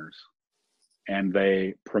partners and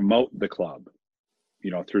they promote the club,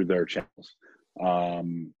 through their channels.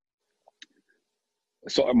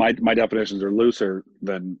 So my definitions are looser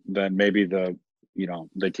than maybe they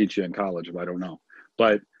teach you in college. I don't know.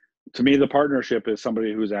 But to me, the partnership is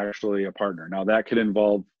somebody who's actually a partner. Now that could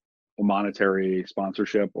involve a monetary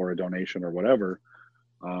sponsorship or a donation or whatever.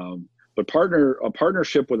 But a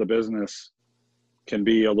partnership with a business can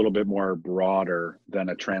be a little bit more broader than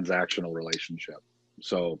a transactional relationship.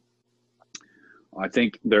 So I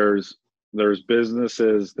think there's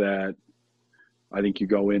businesses that I think you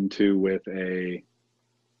go into with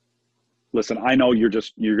listen, I know you're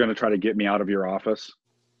going to try to get me out of your office.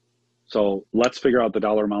 So let's figure out the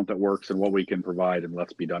dollar amount that works and what we can provide, and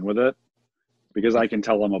let's be done with it, because I can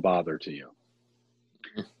tell I'm a bother to you.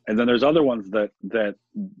 And then there's other ones that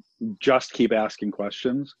just keep asking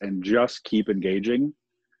questions and just keep engaging.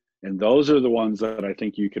 And those are the ones that I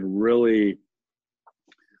think you can really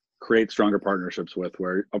create stronger partnerships with,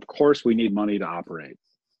 where of course we need money to operate.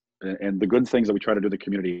 And the good things that we try to do in the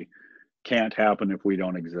community can't happen if we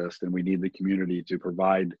don't exist. And we need the community to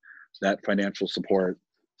provide that financial support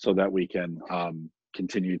so that we can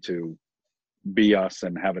continue to be us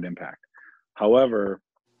and have an impact. However,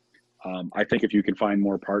 I think if you can find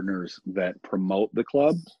more partners that promote the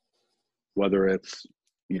club, whether it's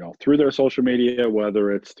through their social media,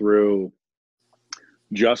 whether it's through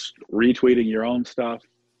just retweeting your own stuff,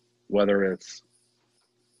 whether it's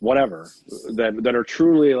whatever, that are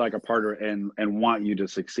truly like a partner and want you to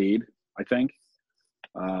succeed, I think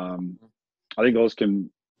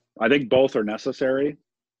both are necessary,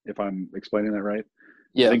 if I'm explaining that right.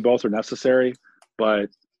 Yeah. I think both are necessary, but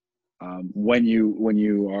when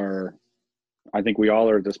you are, I think we all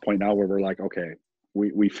are at this point now where we're like, okay,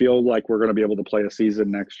 we feel like we're going to be able to play a season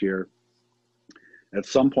next year. At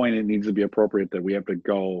some point, it needs to be appropriate that we have to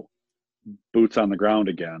go boots on the ground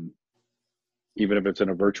again, even if it's in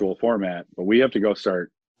a virtual format, but we have to go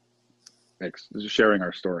start sharing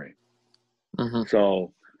our story. Mm-hmm.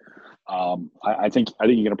 So I think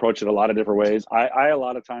you can approach it a lot of different ways. I a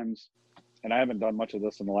lot of times, and I haven't done much of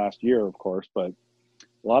this in the last year, of course, but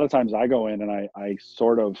a lot of times I go in and I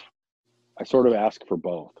sort of ask for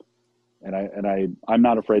both. And I'm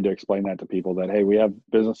not afraid to explain that to people that, hey, we have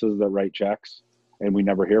businesses that write checks and we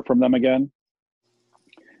never hear from them again.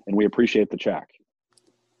 And we appreciate the check.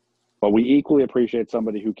 But we equally appreciate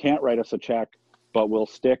somebody who can't write us a check, but will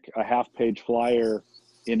stick a half-page flyer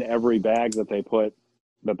in every bag that they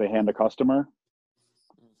hand a customer.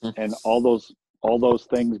 Mm-hmm. And all those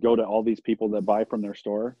things go to all these people that buy from their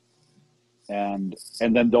store. And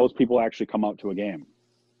then those people actually come out to a game.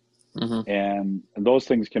 Mm-hmm. And those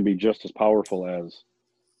things can be just as powerful as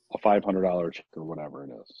a $500 check or whatever it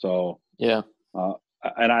is. So yeah, I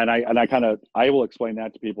will explain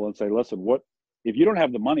that to people and say, listen, what if you don't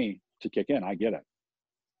have the money to kick in? I get it.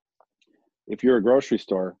 If you're a grocery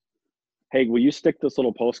store, hey, will you stick this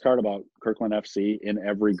little postcard about Kirkland FC in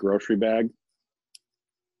every grocery bag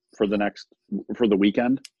for the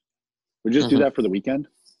weekend? We just do that for the weekend.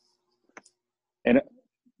 And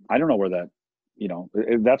I don't know where that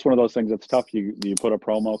that's one of those things that's tough. You put a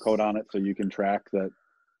promo code on it so you can track that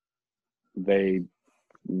they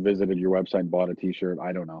visited your website and bought a t-shirt.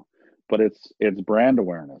 I don't know, but it's brand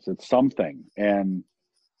awareness. It's something. And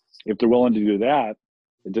if they're willing to do that,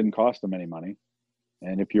 it didn't cost them any money.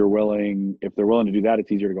 And if they're willing to do that,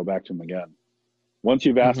 it's easier to go back to them again. Once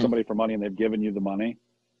you've asked somebody for money and they've given you the money,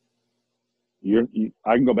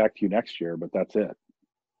 I can go back to you next year, but that's it.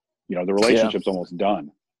 The relationship's almost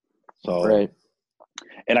done. So, right.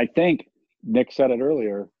 And I think Nick said it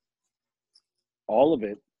earlier, all of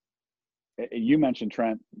it, you mentioned,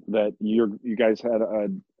 Trent, that you guys had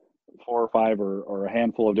 4 or 5 or a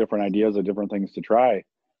handful of different ideas of different things to try.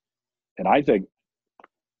 And I think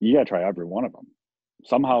you got to try every one of them.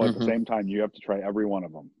 Somehow at the same time, you have to try every one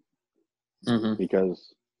of them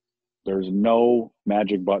because there's no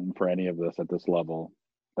magic button for any of this at this level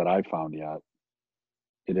that I've found yet.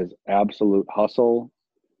 It is absolute hustle,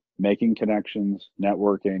 making connections,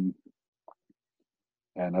 networking.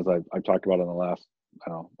 And as I've talked about in the last,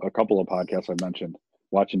 a couple of podcasts, I mentioned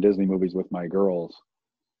watching Disney movies with my girls.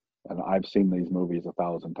 And I've seen these movies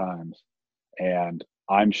 1,000 times. And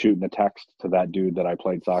I'm shooting a text to that dude that I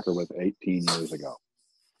played soccer with 18 years ago,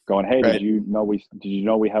 going, "Hey, Right. did you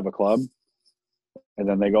know we have a club?" And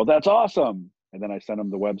then they go, "That's awesome." And then I send them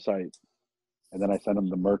the website, and then I send them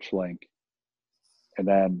the merch link. And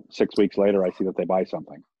then 6 weeks later, I see that they buy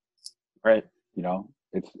something. Right.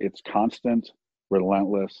 It's constant,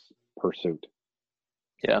 relentless pursuit.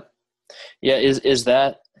 Yeah. Yeah. Is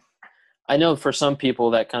that, I know for some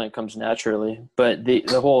people that kind of comes naturally, but the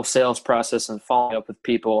whole sales process and following up with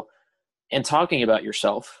people and talking about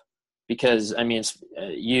yourself, because I mean, it's,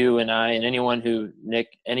 you and I and anyone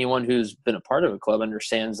who's been a part of a club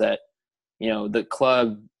understands that, the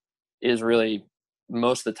club is really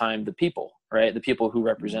most of the time the people, right? The people who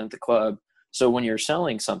represent the club. So when you're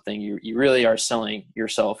selling something, you really are selling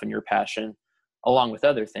yourself and your passion along with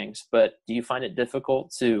other things. But do you find it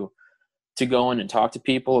difficult to go in and talk to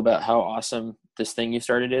people about how awesome this thing you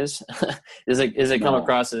started is? Is it come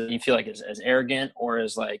across as you feel like as arrogant, or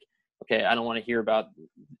as like, okay, I don't want to hear about,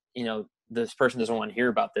 this person doesn't want to hear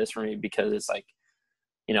about this for me because it's like,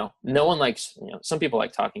 no one likes, some people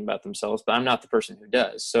like talking about themselves, but I'm not the person who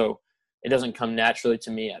does. So it doesn't come naturally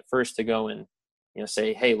to me at first to go and,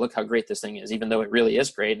 say, hey, look how great this thing is, even though it really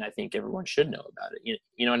is great. And I think everyone should know about it.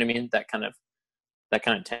 You know what I mean? That kind of I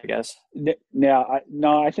guess. Yeah,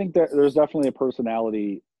 I think that there's definitely a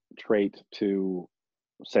personality trait to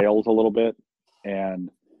sales a little bit. And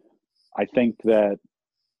I think that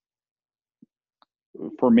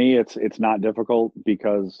for me, it's not difficult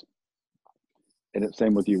because, and it's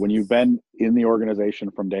same with you, when you've been in the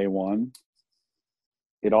organization from day one,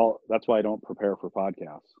 that's why I don't prepare for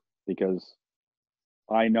podcasts, because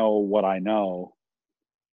I know what I know.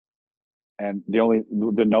 And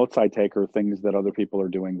the notes I take are things that other people are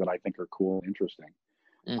doing that I think are cool and interesting.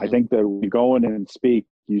 I think that when you go in and speak,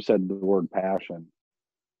 you said the word passion.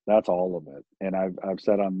 That's all of it. And I've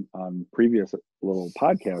said on previous little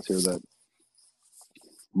podcasts here that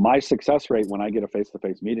my success rate when I get a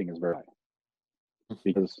face-to-face meeting is very high,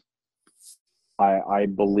 because I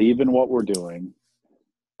believe in what we're doing.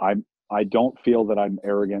 I don't feel that I'm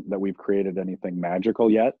arrogant that we've created anything magical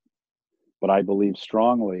yet, but I believe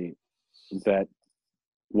strongly that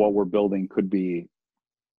what we're building could be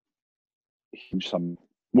huge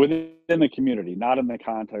within the community, not in the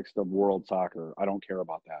context of world soccer. I don't care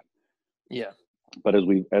about that. Yeah. But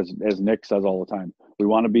as Nick says all the time, we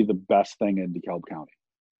want to be the best thing in DeKalb County.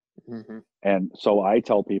 And so I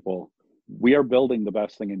tell people, we are building the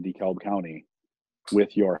best thing in DeKalb County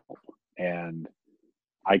with your help. And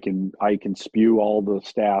I can spew all the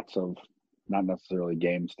stats of, not necessarily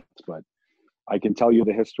game stats, but I can tell you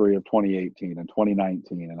the history of 2018 and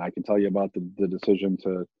 2019, and I can tell you about the decision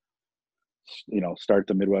to, start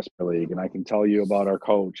the Midwest League, and I can tell you about our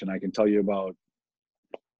coach, and I can tell you about,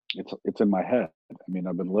 it's in my head. I mean,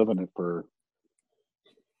 I've been living it for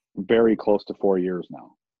very close to 4 years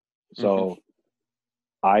now. So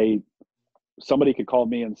somebody could call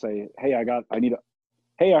me and say, "Hey, I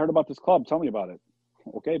heard about this club. Tell me about it."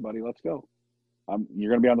 Okay, buddy, let's go. You're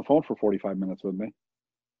going to be on the phone for 45 minutes with me,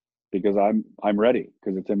 because I'm ready,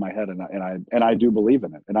 because it's in my head, and I do believe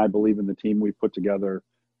in it, and I believe in the team we put together.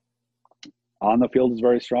 On the field is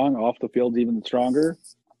very strong. Off the field, even stronger,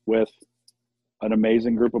 with an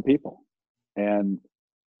amazing group of people. And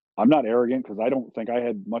I'm not arrogant, because I don't think I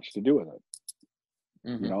had much to do with it.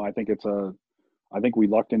 I think we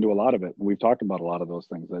lucked into a lot of it. And we've talked about a lot of those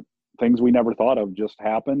things, that things we never thought of just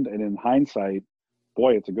happened. And in hindsight,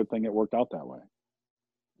 boy, it's a good thing it worked out that way.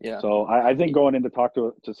 Yeah. So I think going in to talk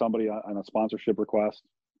to somebody on a sponsorship request,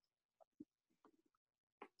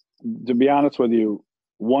 to be honest with you,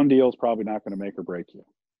 one deal is probably not going to make or break you.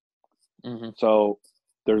 Mm-hmm. So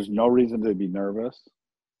there's no reason to be nervous.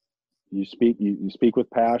 You speak with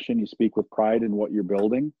passion. You speak with pride in what you're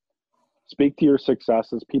building. Speak to your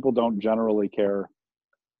successes. People don't generally care.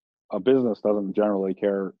 A business doesn't generally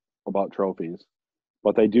care about trophies,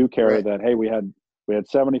 but they do care Right. that, hey, we had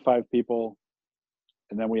 75 people,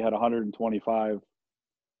 and then we had 125,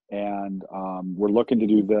 and we're looking to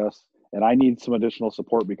do this, and I need some additional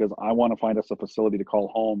support because I want to find us a facility to call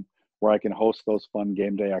home where I can host those fun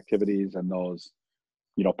game day activities and those,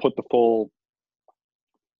 put the full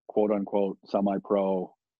quote unquote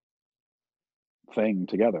semi-pro thing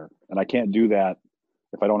together. And I can't do that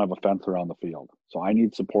if I don't have a fence around the field. So I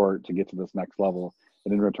need support to get to this next level.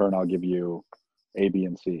 And in return, I'll give you A, B,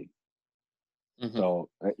 and C. Mm-hmm. So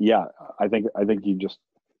yeah, I think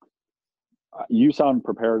you sound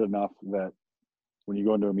prepared enough that when you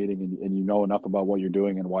go into a meeting and you know enough about what you're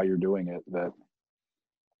doing and why you're doing it, that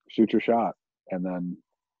shoot your shot. And then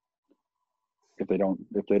if they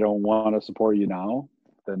don't want to support you now,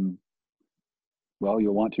 then, well,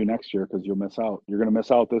 you'll want to next year because you'll miss out. You're going to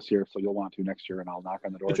miss out this year, so you'll want to next year, and I'll knock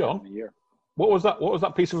on the door John, in a year. What was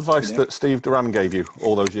that piece of advice that Steve Duran gave you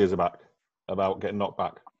all those years back about getting knocked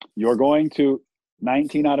back? You're going to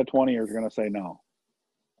 19 out of 20 are going to say no.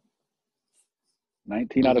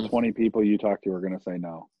 19 out of 20 people you talk to are going to say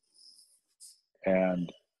no.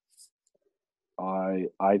 And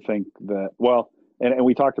I think that, well, and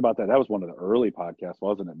we talked about that. That was one of the early podcasts,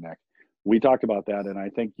 wasn't it, Nick? We talked about that, and I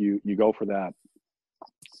think you go for that.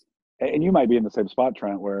 And you might be in the same spot,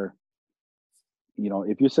 Trent, where,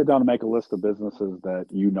 if you sit down and make a list of businesses that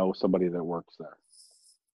somebody that works there,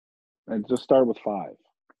 and just start with 5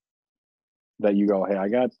 that you go, hey,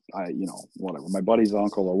 whatever, my buddy's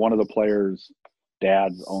uncle or one of the players'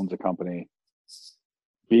 dads owns a company.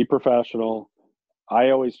 Be professional.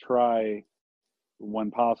 I always try,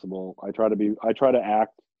 when possible, I try to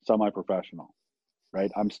act semi-professional,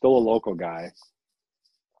 right? I'm still a local guy,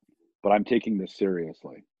 but I'm taking this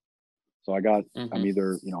seriously. So I'm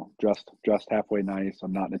either, dressed halfway nice.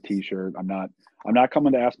 I'm not in a t-shirt. I'm not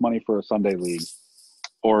coming to ask money for a Sunday league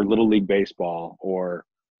or little league baseball or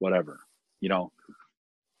whatever.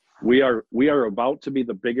 We are about to be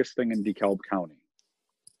the biggest thing in DeKalb County.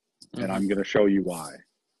 And I'm going to show you why.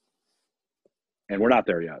 And we're not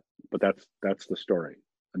there yet, but that's the story,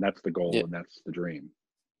 and that's the goal, and that's the dream.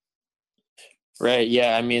 Right.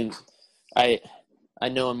 Yeah. I mean, I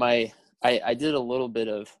know I did a little bit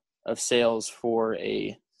of sales for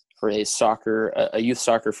a youth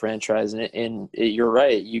soccer franchise, and you're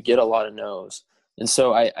right. You get a lot of no's. And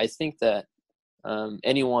so I think that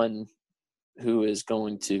anyone who is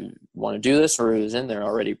going to want to do this or who's in there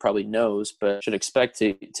already probably knows, but should expect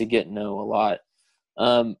to get no a lot.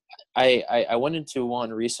 I went into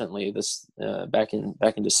one recently, this back in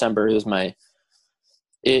December.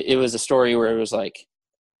 It was a story where it was like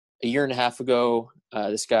a year and a half ago.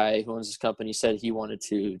 This guy who owns this company said he wanted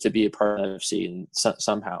to be a part of FC and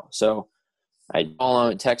somehow. So I call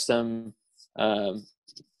him and text him,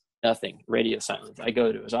 nothing, radio silence. I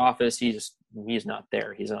go to his office. He's not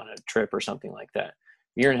there. He's on a trip or something like that.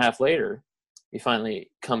 A year and a half later, he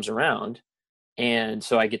finally comes around. And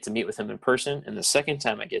so I get to meet with him in person. And the second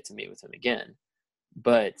time I get to meet with him again.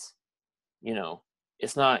 But,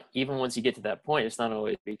 it's not, even once you get to that point, it's not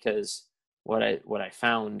always, because what I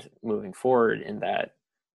found moving forward in that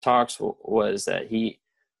talks was that he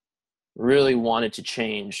really wanted to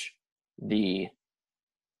change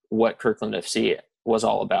what Kirkland FC was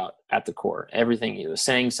all about at the core. Everything he was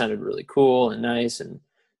saying sounded really cool and nice and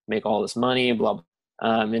make all this money, blah,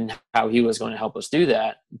 blah, and how he was going to help us do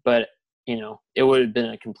that. But, it would have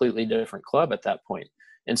been a completely different club at that point.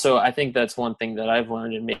 And so I think that's one thing that I've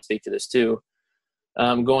learned, and may speak to this too,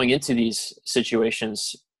 going into these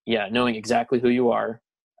situations, knowing exactly who you are,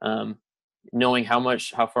 knowing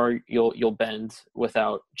how far you'll bend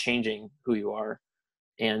without changing who you are.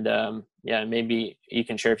 And maybe you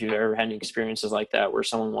can share if you've ever had any experiences like that where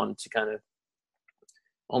someone wanted to kind of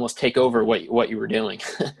almost take over what you were doing,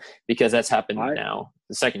 because that's happened now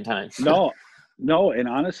the second time. No, and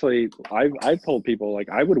honestly, I've told people, like,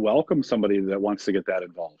 I would welcome somebody that wants to get that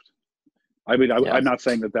involved. I mean, I'm not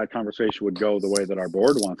saying that conversation would go the way that our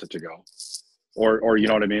board wants it to go, or you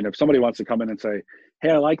know what I mean. If somebody wants to come in and say, "Hey,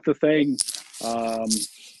 I like the thing,"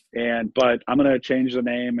 but I'm going to change the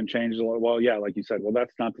name and change the, well, yeah, like you said, well,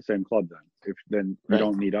 that's not the same club then. Then you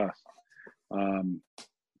don't need us.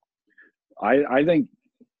 I think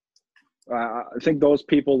those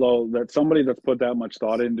people, though, that somebody that's put that much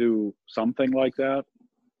thought into something like that,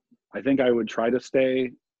 I think I would try to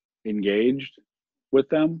stay engaged with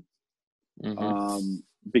them.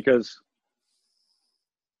 because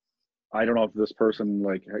I don't know if this person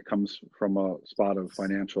like comes from a spot of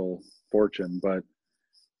financial fortune, but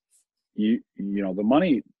you know, the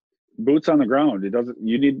money, boots on the ground,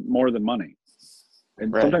 you need more than money.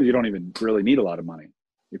 And Right. sometimes you don't even really need a lot of money.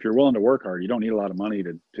 If you're willing to work hard, you don't need a lot of money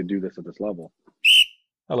to do this at this level.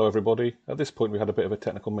 Hello, everybody. At this point, we had a bit of a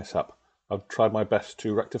technical mishap. I've tried my best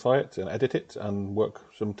to rectify it and edit it and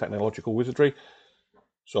work some technological wizardry.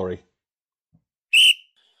 Sorry.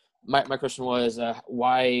 My question was,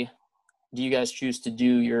 why do you guys choose to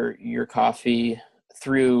do your coffee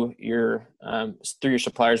through your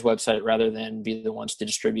supplier's website rather than be the ones to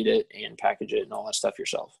distribute it and package it and all that stuff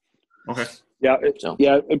yourself? Okay. Yeah,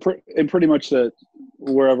 and pretty much that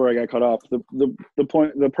wherever I got cut off.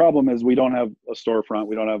 The problem is we don't have a storefront,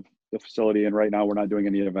 we don't have the facility, and right now we're not doing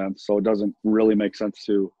any events, so it doesn't really make sense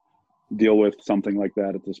to deal with something like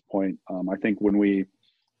that at this point. I think when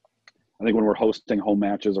we're hosting home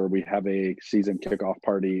matches, or we have a season kickoff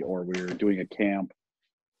party, or we're doing a camp,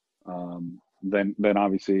 then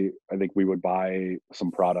obviously I think we would buy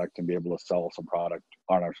some product and be able to sell some product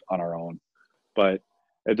on our own. But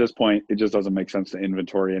at this point, it just doesn't make sense to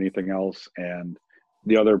inventory anything else. And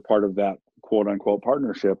the other part of that quote unquote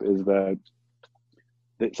partnership is that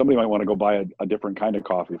somebody might want to go buy a different kind of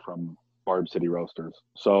coffee from Barb City Roasters.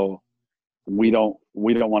 So we don't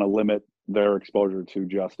want to limit their exposure to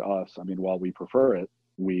just us. I mean, while we prefer it,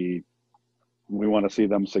 we want to see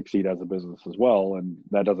them succeed as a business as well, and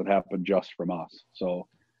that doesn't happen just from us. So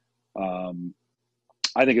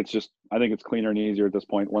I think it's cleaner and easier at this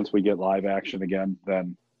point. Once we get live action again,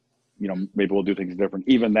 then, you know, maybe we'll do things different.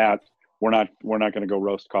 Even that, we're not going to go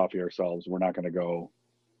roast coffee ourselves. We're not going to go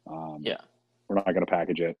we're not going to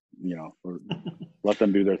package it, you know, let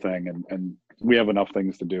them do their thing, and we have enough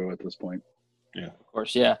things to do at this point. Yeah, of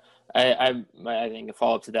course. Yeah. I think a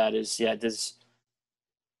follow up to that is,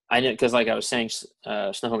 I know, because like I was saying,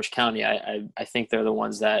 Snohomish County, I think they're the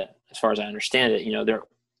ones that, as far as I understand it, you know,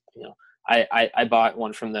 I bought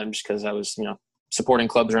one from them just because I was, you know, supporting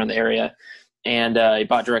clubs around the area, and I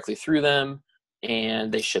bought directly through them,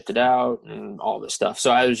 and they shipped it out and all this stuff. So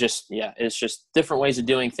I was just, it's just different ways of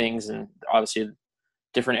doing things, and obviously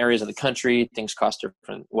different areas of the country, things cost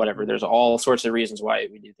different, whatever. There's all sorts of reasons why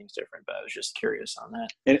we do things different, but I was just curious on that.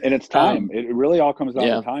 And it's time. It really all comes down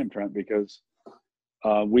to time, Trent, because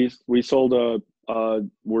we sold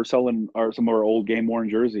we're selling some of our old game worn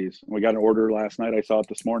jerseys. We got an order last night. I saw it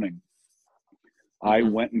this morning. I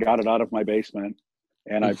went and got it out of my basement,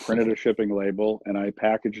 and I printed a shipping label, and I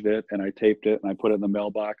packaged it, and I taped it, and I put it in the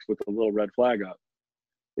mailbox with a little red flag up.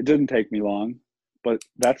 It didn't take me long, but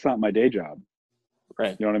that's not my day job.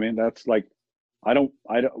 Right. You know what I mean? That's like,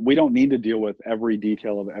 we don't need to deal with every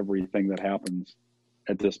detail of everything that happens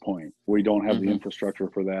at this point. We don't have the infrastructure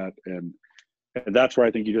for that. And that's where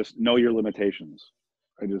I think you just know your limitations.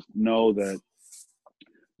 I just know that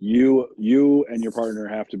you and your partner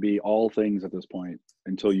have to be all things at this point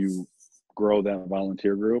until you grow that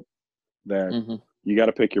volunteer group, that you got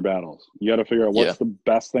to pick your battles. You got to figure out what's the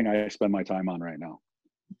best thing I spend my time on right now.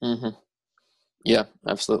 Yeah,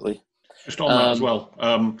 absolutely. Just on that as well,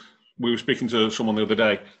 we were speaking to someone the other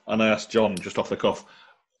day, and I asked John, just off the cuff,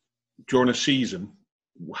 during a season,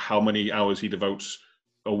 how many hours he devotes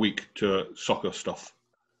a week to soccer stuff.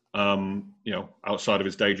 You know, outside of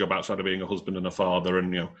his day job, outside of being a husband and a father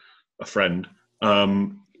and, you know, a friend.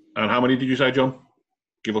 And how many did you say, John?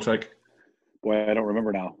 Give or take? Boy, I don't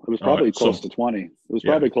remember now. It was probably close to 20. It was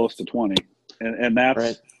probably close to 20. And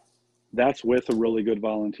that's with a really good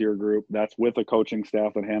volunteer group. That's with a coaching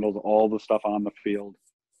staff that handles all the stuff on the field.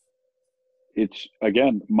 It's,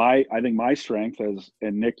 again, I think my strength is,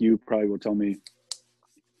 and Nick, you probably will tell me,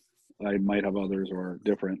 I might have others or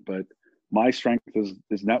different, but my strength is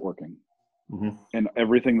networking and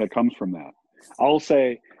everything that comes from that. I'll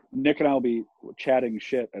say, Nick and I'll be chatting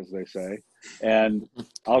shit, as they say, and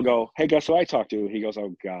I'll go, hey, guess who I talked to? He goes,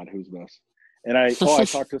 oh God, who's this? And I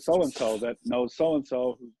talked to so-and-so that knows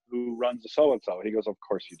so-and-so who runs the so-and-so. He goes, of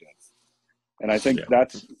course you did. And I think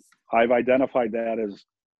I've identified that as,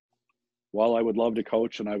 while I would love to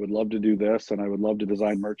coach and I would love to do this and I would love to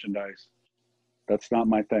design merchandise, that's not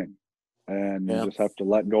my thing. And you just have to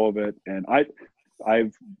let go of it. And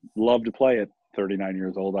I've loved to play at 39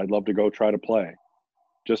 years old. I'd love to go try to play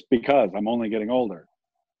just because I'm only getting older.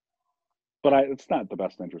 But it's not the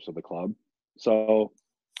best interest of the club. So,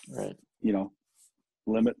 you know,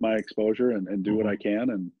 limit my exposure and do what I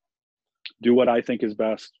can and do what I think is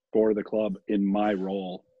best for the club in my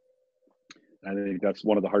role. I think that's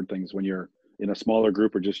one of the hard things when you're in a smaller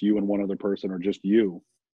group or just you and one other person or just you.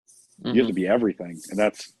 You have to be everything, and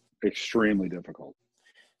that's extremely difficult.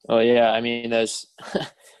 Oh yeah, I mean, this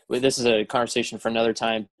is a conversation for another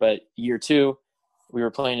time. But year 2, we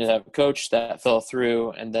were planning to have a coach that fell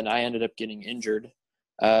through, and then I ended up getting injured,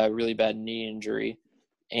 really bad knee injury,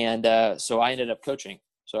 and so I ended up coaching.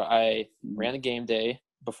 So I ran the game day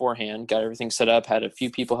beforehand, got everything set up, had a few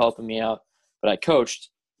people helping me out, but I coached,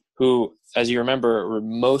 who, as you remember, were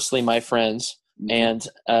mostly my friends and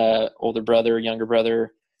older brother, younger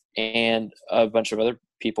brother, and a bunch of other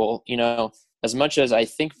people. You know, as much as I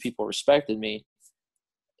think people respected me,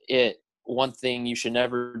 one thing you should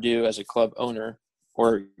never do as a club owner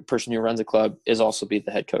or person who runs a club is also be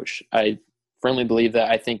the head coach. I firmly believe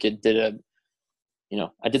that. I think I did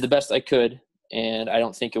the best I could, and I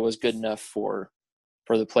don't think it was good enough for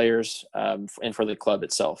the players and for the club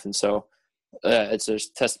itself. And so it's a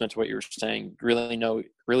testament to what you were saying. Really know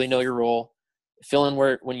your role, fill in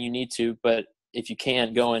when you need to, but if you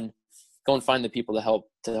can, go and find the people to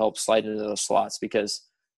help slide into those slots, because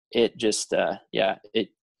it just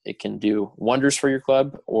it can do wonders for your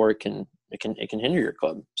club, or it can hinder your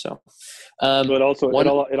club. So but it also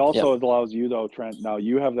allows you, though, Trent, now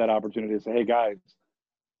you have that opportunity to say, hey guys,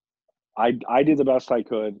 I did the best I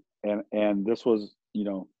could, and this was,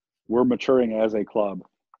 we're maturing as a club.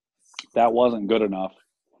 That wasn't good enough,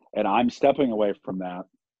 and I'm stepping away from that,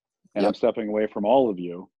 and I'm stepping away from all of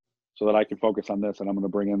you so that I can focus on this, and I'm going to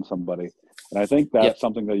bring in somebody. And I think that's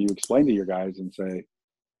something that you explain to your guys and say,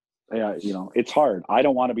 yeah, it's hard. I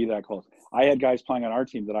don't want to be that close. I had guys playing on our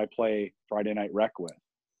team that I play Friday night rec with,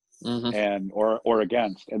 and or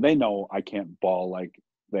against, and they know I can't ball like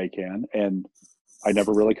they can, and I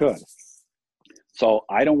never really could. So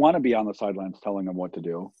I don't want to be on the sidelines telling them what to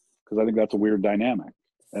do, because I think that's a weird dynamic.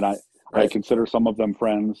 And I consider some of them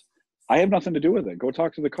friends. I have nothing to do with it. Go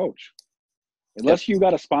talk to the coach. Unless you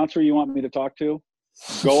got a sponsor you want me to talk to,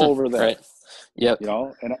 go over there. Right. Yep.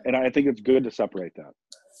 And I think it's good to separate that.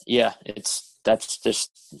 Yeah, that's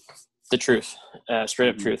just the truth, straight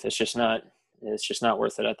up truth. It's just not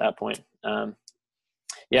worth it at that point.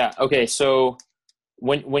 Yeah. Okay. So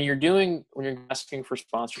when you're asking for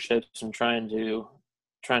sponsorships and trying to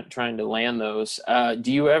land those,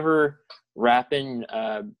 do you ever wrap in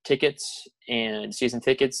tickets and season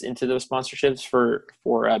tickets into those sponsorships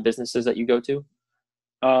for businesses that you go to?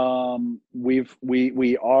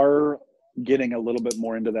 We are getting a little bit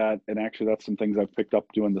more into that, and actually that's some things I've picked up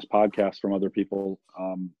doing this podcast from other people.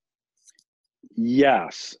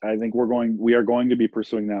 Yes, I think we are going to be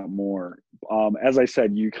pursuing that more. As I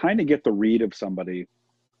said, you kind of get the read of somebody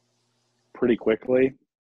pretty quickly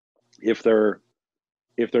if they're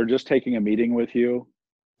just taking a meeting with you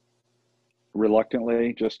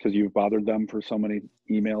reluctantly, just because you've bothered them for so many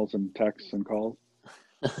emails and texts and calls.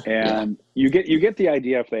 And you get the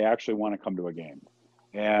idea if they actually want to come to a game.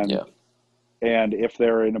 And if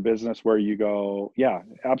they're in a business where you go, yeah,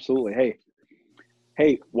 absolutely.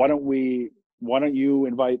 Hey, why don't you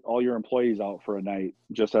invite all your employees out for a night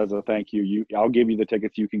just as a thank you? I'll give you the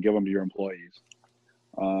tickets. You can give them to your employees.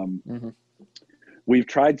 We've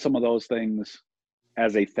tried some of those things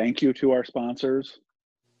as a thank you to our sponsors.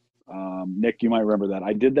 Nick, you might remember that.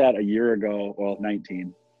 I did that a year ago,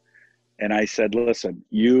 19. And I said, listen,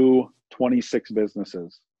 you 26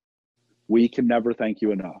 businesses, we can never thank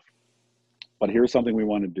you enough. But here's something we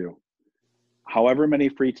want to do. However many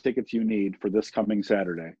free tickets you need for this coming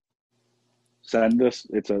Saturday, send this.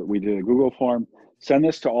 We did a Google form. Send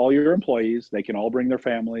this to all your employees. They can all bring their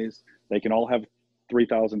families. They can all have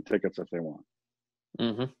 3,000 tickets if they want.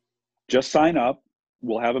 Just sign up.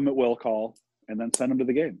 We'll have them at will call, and then send them to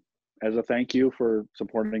the game as a thank you for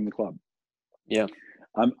supporting the club. Yeah.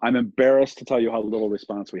 I'm embarrassed to tell you how little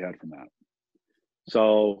response we had from that.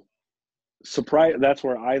 So surprise, that's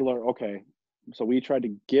where I learned, okay, so we tried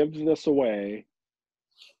to give this away.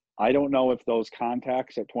 I don't know if those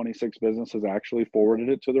contacts at 26 businesses actually forwarded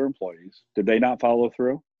it to their employees. Did they not follow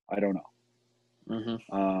through? I don't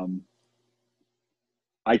know.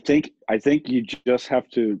 I think you just have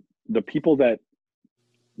to, the people that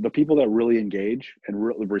really engage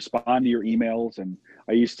and respond to your emails. And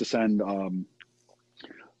I used to send,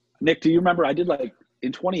 Nick, do you remember I did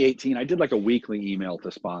in 2018, I did a weekly email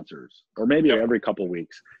to sponsors, or maybe every couple of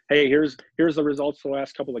weeks. Hey, here's the results of the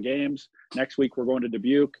last couple of games. Next week, we're going to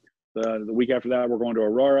Dubuque. The week after that, we're going to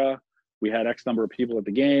Aurora. We had X number of people at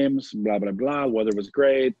the games, blah, blah, blah. Weather was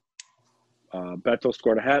great. Beto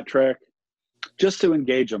scored a hat trick, just to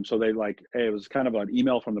engage them. So they hey, it was kind of an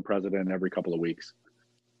email from the president every couple of weeks.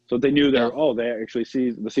 So they knew that, they actually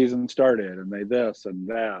see the season started and they this and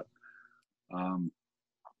that.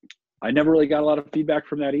 I never really got a lot of feedback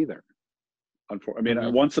from that either. I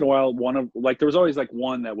mean, once in a while, there was always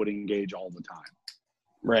one that would engage all the time.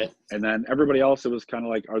 Right. And then everybody else, it was kind of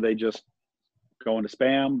like, are they just going to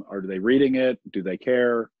spam? Are they reading it? Do they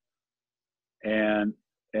care? And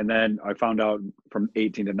then I found out from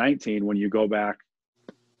 18 to 19, when you go back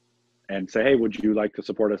and say, hey, would you like to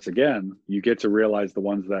support us again? You get to realize the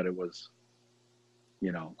ones that it was,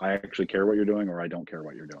 I actually care what you're doing, or I don't care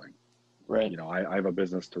what you're doing. Right. I have a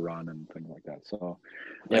business to run and things like that. So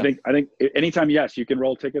Yeah. I think anytime, yes, you can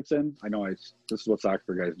roll tickets in. I know this is what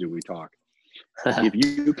soccer guys do. We talk. If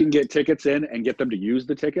you can get tickets in and get them to use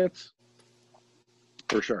the tickets,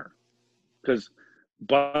 for sure. Because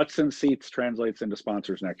butts and seats translates into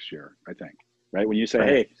sponsors next year, I think. Right? When you say,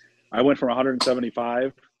 hey, I went from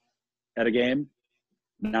 175 at a game,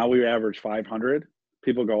 now we average 500.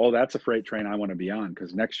 People go, oh, that's a freight train I want to be on,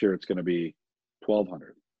 because next year it's going to be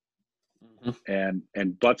 1,200.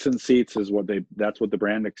 And butts and seats is that's what the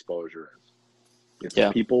brand exposure is.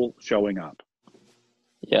 It's people showing up.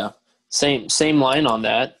 Yeah. Same line on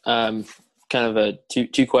that. Kind of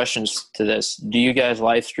two questions to this. Do you guys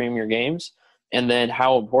live stream your games? And then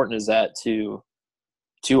how important is that to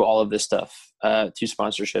all of this stuff, to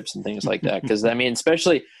sponsorships and things like that? Because, I mean,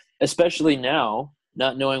 especially now,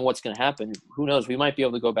 not knowing what's going to happen, who knows? We might be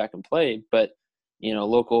able to go back and play, but,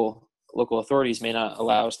 local authorities may not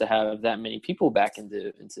allow us to have that many people back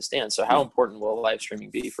into stands. So how important will live streaming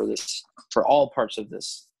be for all parts of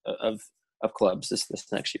this, of clubs this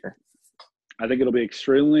next year? I think it'll be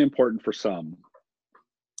extremely important for some.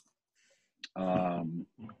 And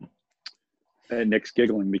Nick's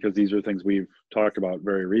giggling because these are things we've talked about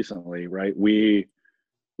very recently, right? We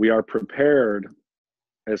are prepared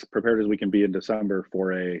as we can be in December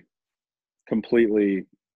for a completely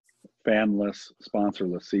fanless,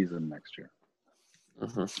 sponsorless season next year.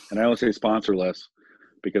 And I only say sponsorless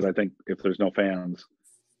because I think if there's no fans,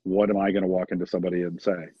 what am I going to walk into somebody and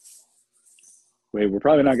say? Wait, we're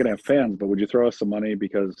probably not going to have fans, but would you throw us some money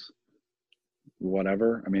because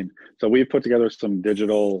whatever? I mean, so we've put together some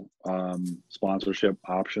digital sponsorship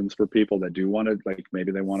options for people that do want it. Like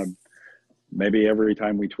maybe every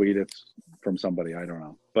time we tweet, it's from somebody, I don't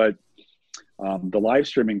know. But the live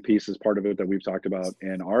streaming piece is part of it that we've talked about.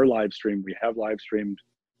 And our live stream, we have live streamed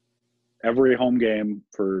every home game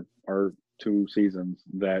for our 2 seasons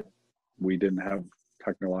that we didn't have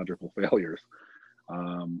technological failures.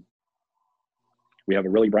 We have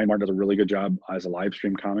Brian Martin does a really good job as a live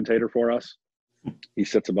stream commentator for us. He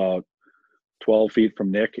sits about 12 feet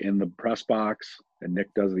from Nick in the press box, and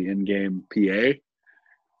Nick does the in-game PA.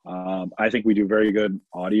 I think we do very good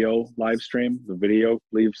audio live stream. The video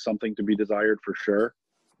leaves something to be desired for sure.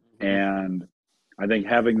 And I think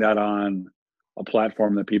having that on a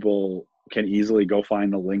platform that people can easily go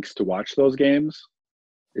find the links to watch those games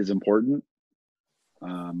is important.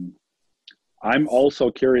 I'm also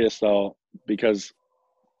curious though, because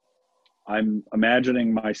I'm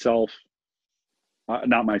imagining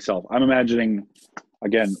I'm imagining,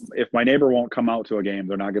 again, if my neighbor won't come out to a game,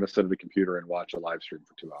 they're not going to sit at the computer and watch a live stream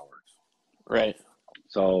for 2 hours. Right.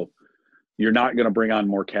 So you're not going to bring on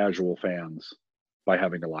more casual fans by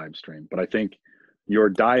having a live stream. But I think your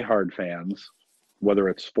diehard fans, whether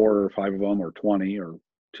it's 4 or 5 of them or 20 or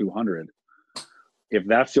 200, if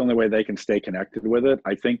that's the only way they can stay connected with it,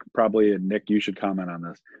 I think probably, and Nick, you should comment on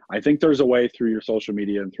this. I think there's a way through your social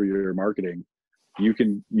media and through your marketing, you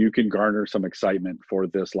can garner some excitement for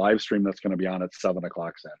this live stream that's going to be on at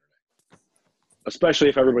 7:00 Saturday, especially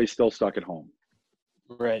if everybody's still stuck at home.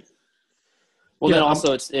 Right. Well, then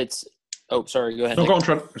also it's. Oh, sorry. Go ahead. No, Nick. go on,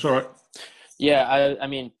 Trent. It's all right. Yeah, I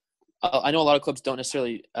mean, I know a lot of clubs don't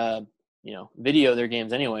necessarily, video their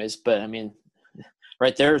games anyways, but I mean,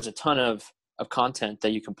 right there's a ton of content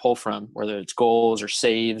that you can pull from, whether it's goals or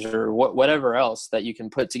saves or whatever else that you can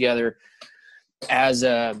put together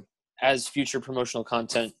as future promotional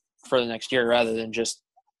content for the next year, rather than just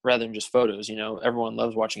photos. Everyone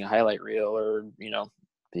loves watching a highlight reel or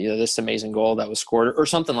this amazing goal that was scored or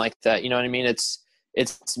something like that. You know what I mean?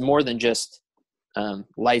 It's more than just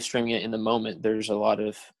live streaming it in the moment. There's a lot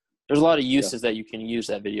of uses that you can use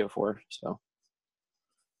that video for. So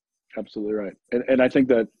absolutely right. And I think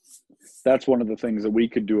that's one of the things that we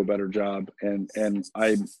could do a better job. And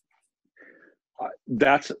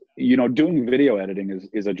that's, doing video editing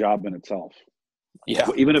is a job in itself. Yeah.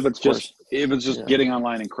 Even if it's just getting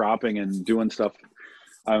online and cropping and doing stuff,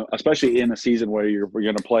 especially in a season where you're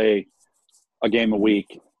going to play a game a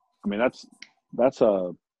week. I mean, that's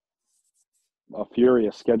a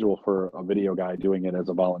furious schedule for a video guy doing it as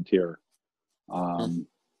a volunteer.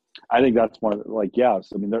 I think that's more like,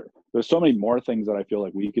 yes. I mean, there's so many more things that I feel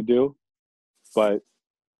like we could do, but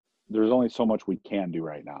there's only so much we can do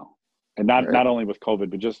right now. And not only with COVID,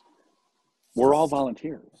 but just, we're all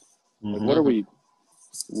volunteers. Like, what are we,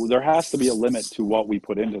 there has to be a limit to what we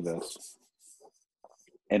put into this.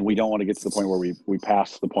 And we don't want to get to the point where we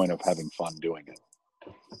pass the point of having fun doing it.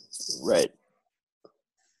 Right.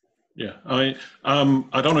 Yeah, I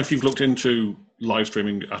don't know if you've looked into live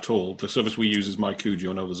streaming at all. The service we use is MyCujo.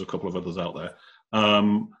 I know there's a couple of others out there.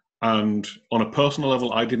 And on a personal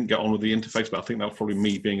level, I didn't get on with the interface, but I think that was probably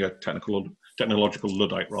me being a technological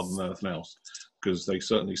Luddite rather than anything else, because they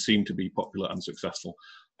certainly seem to be popular and successful.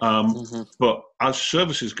 But as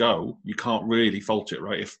services go, you can't really fault it,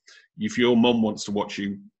 right? If your mum wants to watch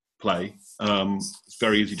you play, it's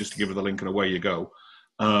very easy just to give her the link and away you go.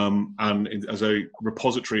 And as a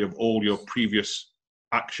repository of all your previous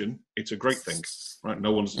action, it's a great thing, right?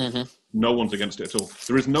 No one's against it at all.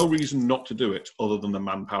 There is no reason not to do it other than the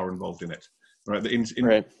manpower involved in it, right?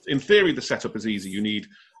 In theory, the setup is easy. You need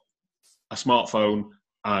a smartphone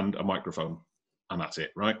and a microphone, and that's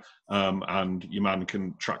it, right? And your man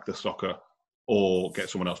can track the soccer or get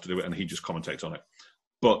someone else to do it, and he just commentates on it.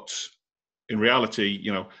 But in reality,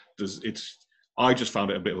 I just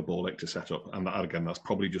found it a bit of a ball ache to set up, and again, that's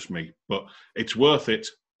probably just me. But it's worth it,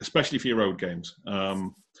 especially for your road games.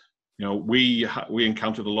 We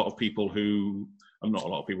encountered a lot of people who, not a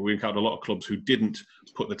lot of people, we encountered a lot of clubs who didn't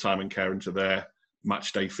put the time and care into their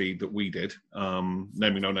match day feed that we did.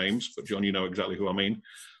 Naming no names, but John, you know exactly who I mean.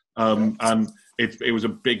 And it was a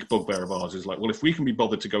big bugbear of ours. Is like, well, if we can be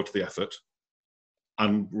bothered to go to the effort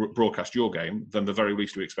and broadcast your game, then the very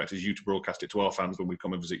least we expect is you to broadcast it to our fans when we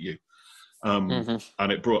come and visit you. And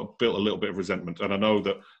it built a little bit of resentment. And I know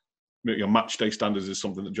that match day standards is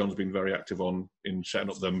something that John's been very active on in setting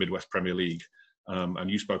up the Midwest Premier League. And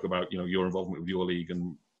you spoke about your involvement with your league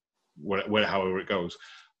and however it goes.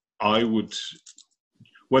 I would,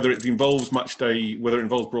 whether it involves match day, whether it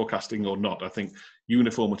involves broadcasting or not, I think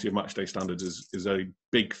uniformity of match day standards is a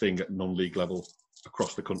big thing at non-league level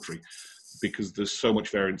across the country, because there's so much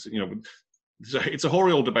variance. It's a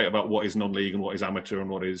hoary old debate about what is non-league and what is amateur and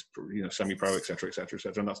what is semi-pro, et cetera, et cetera, et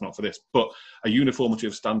cetera. And that's not for this. But a uniformity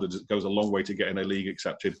of standards goes a long way to getting a league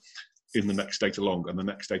accepted in the next state along and the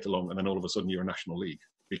next state along, and then all of a sudden you're a national league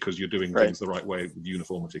because you're doing things the right way with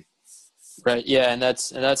uniformity. Right. Yeah, and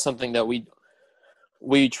that's something that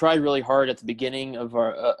we tried really hard at the beginning of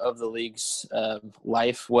the league's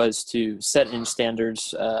life, was to set in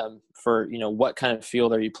standards for what kind of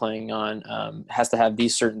field are you playing on, has to have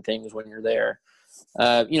these certain things when you're there,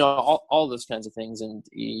 all those kinds of things. And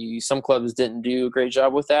some clubs didn't do a great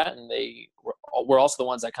job with that, and they were also the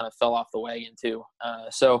ones that kind of fell off the wagon too.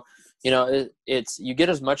 So it's you get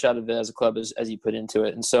as much out of it as a club as you put into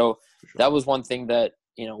it. And so that was one thing that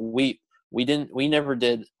we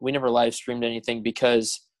never live streamed anything,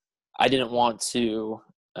 because I didn't want to,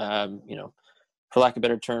 for lack of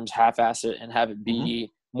better terms, half-ass it and have it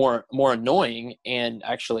be more annoying and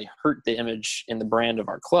actually hurt the image and the brand of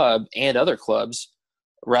our club and other clubs.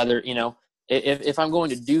 Rather, if I'm going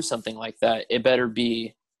to do something like that, it better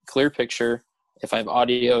be clear picture. If I have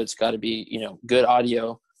audio, it's got to be, good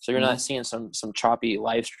audio. So you're not seeing some choppy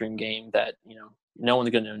live stream game that, no one's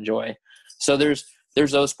going to enjoy. So there's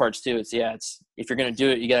those parts too. It's if you're going to do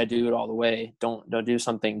it, you got to do it all the way. Don't do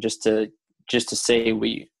something just to say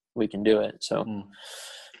we can do it. So,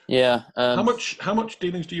 yeah. How much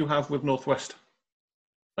dealings do you have with Northwest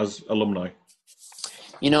as alumni?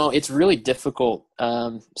 It's really difficult.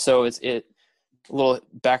 So a little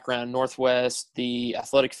background. Northwest, the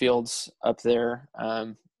athletic fields up there.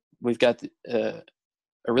 We've got a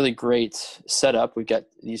really great setup. We've got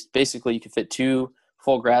these. Basically, you can fit two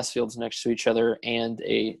full grass fields next to each other and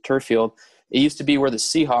a turf field. It used to be where the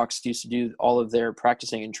Seahawks used to do all of their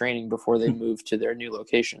practicing and training before they moved to their new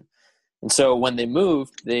location. And so when they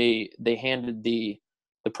moved, they handed the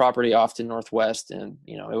property off to Northwest, and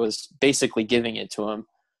it was basically giving it to them.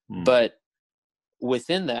 But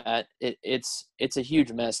within that, it's a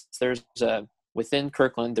huge mess. There's within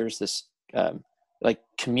Kirkland, there's this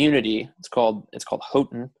community. It's called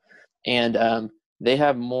Houghton, and they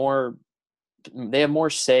have more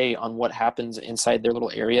say on what happens inside their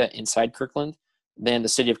little area inside Kirkland than the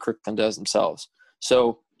city of Kirkland does themselves.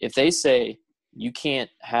 So if they say you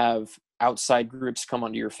can't have outside groups come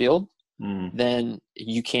onto your field, then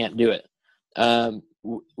you can't do it.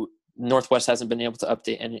 Northwest hasn't been able to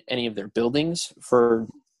update any of their buildings for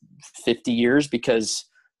 50 years because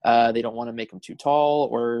they don't want to make them too tall,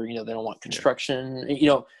 or they don't want construction,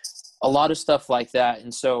 a lot of stuff like that.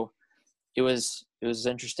 And so it was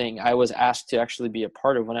interesting. I was asked to actually be a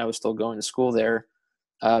part of, when I was still going to school there.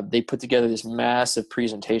 They put together this massive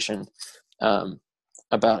presentation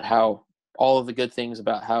about how all of the good things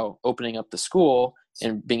about how opening up the school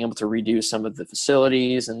and being able to redo some of the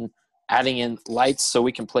facilities and adding in lights so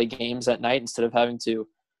we can play games at night instead of having to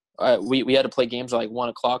we had to play games at like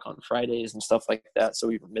 1:00 on Fridays and stuff like that. So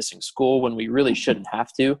we were missing school when we really shouldn't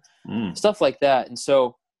have to, stuff like that. And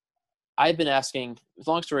so I've been asking,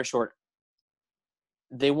 long story short,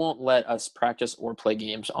 they won't let us practice or play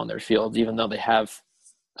games on their field, even though they have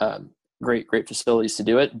great facilities to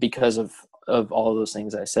do it because of all of those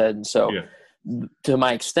things I said. And so to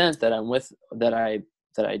my extent that I'm with, that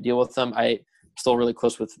I deal with them, I'm still really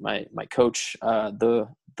close with my coach, the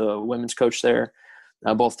women's coach there.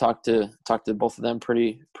 I both talk to both of them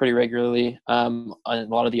pretty regularly. And a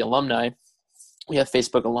lot of the alumni, we have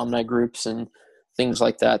Facebook alumni groups and things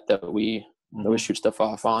like that we shoot stuff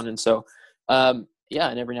off on. And so, and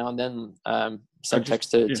every now and then send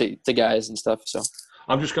text to guys and stuff. So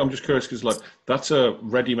I'm just curious because like that's a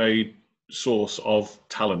ready-made source of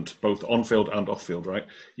talent, both on field and off field, right?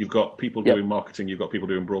 You've got people doing marketing, you've got people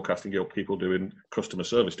doing broadcasting, you've got people doing customer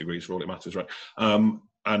service degrees for all it matters, right?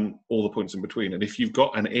 And all the points in between. And if you've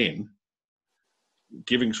got an in,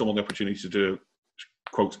 giving someone the opportunity to do,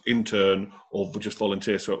 quote, intern or just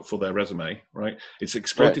volunteer for their resume, right? It's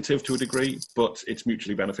exploitative to a degree, but it's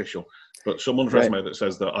mutually beneficial. But someone's resume that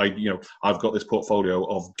says that I've got this portfolio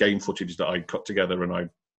of game footage that I cut together and I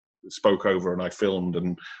spoke over and I filmed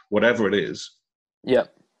and whatever it is, you've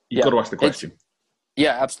got to ask the question.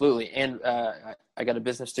 Yeah, absolutely. And I got a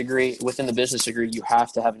business degree. Within the business degree, you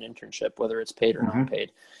have to have an internship, whether it's paid or not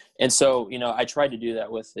paid. And so, I tried to do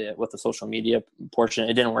that with the social media portion.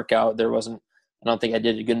 It didn't work out. I don't think I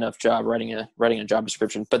did a good enough job writing a job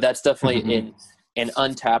description. But that's definitely an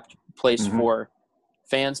untapped place for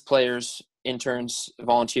fans, players, interns,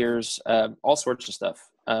 volunteers, all sorts of stuff.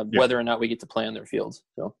 Whether or not we get to play on their fields.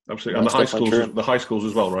 So absolutely, and the high schools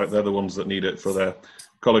as well, right? They're the ones that need it for their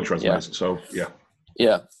college resumes. Yeah.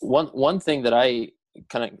 So One thing that I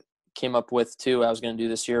kind of came up with too, I was going to do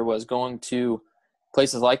this year, was going to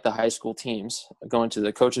places like the high school teams, going to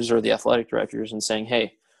the coaches or the athletic directors and saying,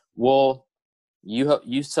 "Hey,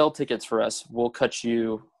 you sell tickets for us. We'll cut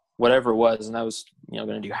you whatever it was," and I was going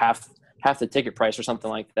to do half the ticket price or something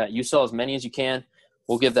like that. You sell as many as you can.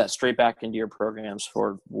 We'll give that straight back into your programs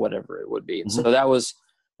for whatever it would be. And so that was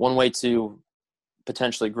one way to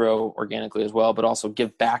potentially grow organically as well, but also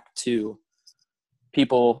give back to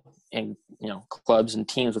people and, clubs and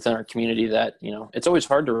teams within our community that, it's always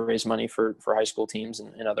hard to raise money for high school teams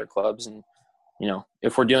and other clubs. And,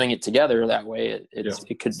 if we're doing it together that way,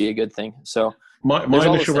 it could be a good thing. So my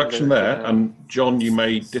initial reaction there, and John, you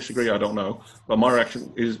may disagree, I don't know, but my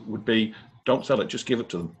reaction would be, don't sell it, just give it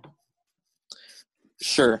to them.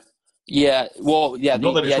 Sure. Yeah. Well, yeah.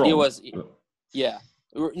 The idea was,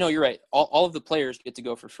 no, you're right. All of the players get to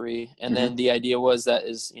go for free. And then the idea was that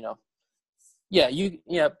is,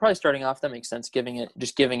 probably starting off, that makes sense.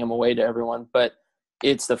 Just giving them away to everyone, but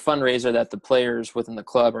it's the fundraiser that the players within the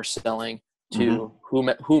club are selling to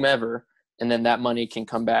whomever. And then that money can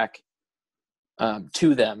come back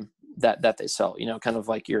to them that they sell, kind of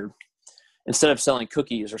like instead of selling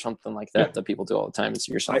cookies or something like that people do all the time,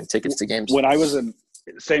 you're selling tickets to games. When I was in,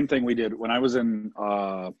 same thing we did when I was in,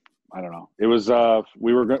 I don't know. It was,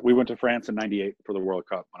 we went to France in '98 for the World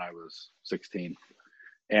Cup when I was 16.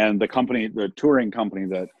 And the touring company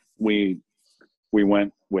that we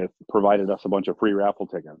went with provided us a bunch of free raffle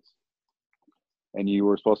tickets. And you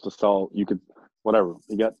were supposed to sell, you could, whatever,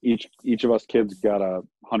 you got each of us kids got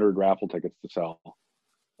 100 raffle tickets to sell.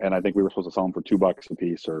 And I think we were supposed to sell them for $2 a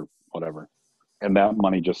piece or whatever. And that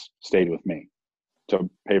money just stayed with me to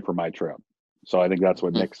pay for my trip. So I think that's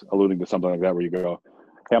what Nick's alluding to, something like that, where you go,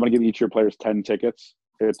 hey, I'm going to give each of your players 10 tickets.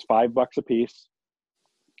 It's $5 a piece.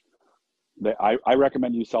 I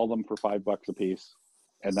recommend you sell them for $5 a piece.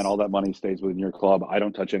 And then all that money stays within your club. I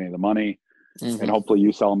don't touch any of the money. And hopefully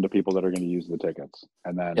you sell them to people that are going to use the tickets.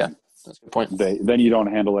 And then that's a good point. Then you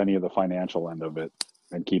don't handle any of the financial end of it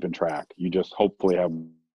and keeping track. You just hopefully have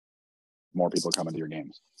more people coming to your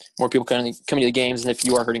games. More people coming to the games, and if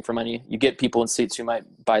you are hurting for money, you get people in seats who might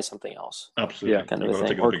buy something else. Absolutely, kind of a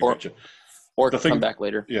thing. Or come back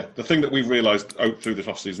later. Yeah, the thing that we've realised out through this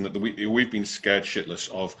off-season that we've been scared shitless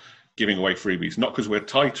of giving away freebies, not because we're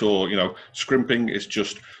tight or scrimping. It's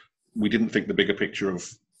just we didn't think the bigger picture of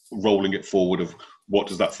rolling it forward of what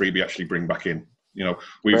does that freebie actually bring back in.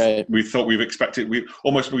 We thought we've expected we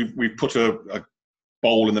put a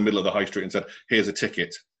bowl in the middle of the high street and said, here's a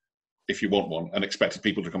ticket if you want one, and expected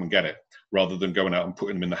people to come and get it, rather than going out and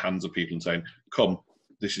putting them in the hands of people and saying, come,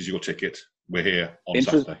 this is your ticket, we're here on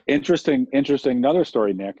Saturday. Interesting. Another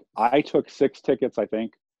story, Nick. I took 6 tickets, I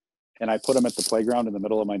think, and I put them at the playground in the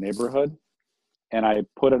middle of my neighborhood, and I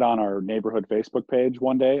put it on our neighborhood Facebook page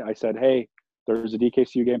one day. I said, hey, there's a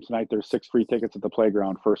DKCU game tonight. There's 6 free tickets at the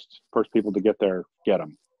playground. First people to get there, get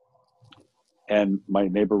them. And my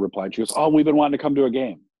neighbor replied, she goes, oh, we've been wanting to come to a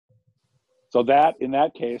game. So that, in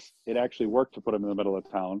that case, it actually worked to put them in the middle of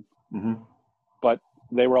town. Mm-hmm. But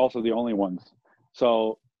they were also the only ones.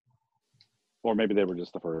 So, or maybe they were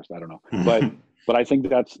just the first, I don't know. But I think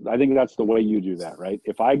that's the way you do that, right?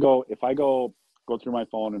 If I go through my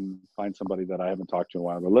phone and find somebody that I haven't talked to in a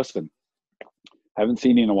while, but listen, haven't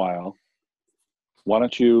seen you in a while. Why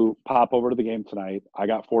don't you pop over to the game tonight? I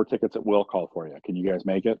got 4 tickets at will call for you. Can you guys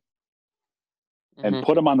make it? And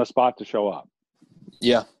put them on the spot to show up.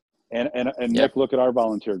 Yeah. And Nick, look at our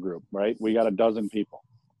volunteer group, right? We got 12 people.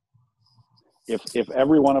 If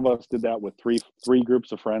every one of us did that with three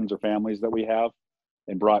groups of friends or families that we have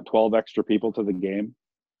and brought 12 extra people to the game,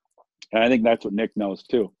 and I think that's what Nick knows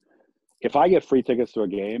too. If I get free tickets to a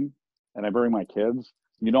game and I bring my kids,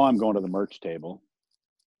 I'm going to the merch table.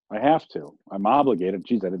 I have to. I'm obligated.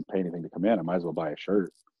 Geez, I didn't pay anything to come in. I might as well buy a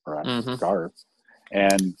shirt or a scarf.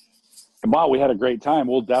 And wow, we had a great time.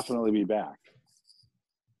 We'll definitely be back.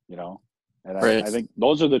 And I think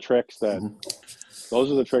those are the tricks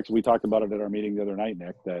we talked about it at our meeting the other night,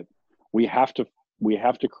 Nick, that we have to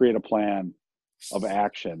create a plan of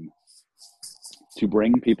action to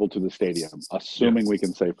bring people to the stadium, assuming we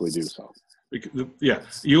can safely do so. Yeah,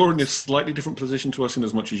 you're in a slightly different position to us in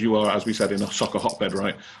as much as you are, as we said, in a soccer hotbed,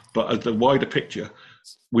 right? But as the wider picture,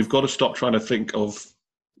 we've got to stop trying to think of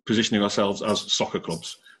positioning ourselves as soccer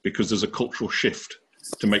clubs, because there's a cultural shift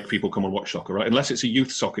to make people come and watch soccer, right? Unless it's a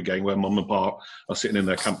youth soccer game where mum and pa are sitting in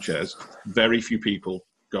their camp chairs, very few people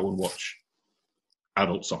go and watch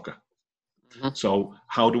adult soccer. So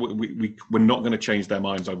how do we're not going to change their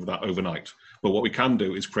minds over that overnight. But what we can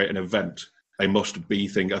do is create an event, a must-be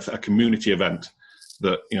thing, a community event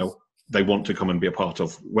that, they want to come and be a part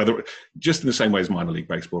of, whether just in the same way as minor league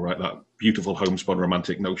baseball, right? That beautiful homespun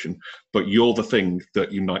romantic notion, but you're the thing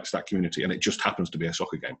that unites that community, and it just happens to be a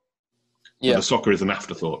soccer game. Yeah. The soccer is an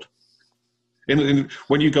afterthought.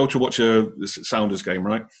 When you go to watch a Sounders game,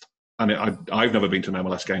 right? And I've never been to an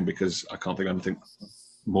MLS game because I can't think of anything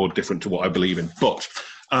more different to what I believe in. But,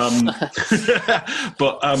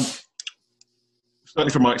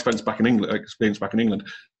 certainly from my experience back in England,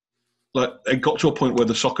 like it got to a point where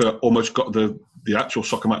the soccer almost got the actual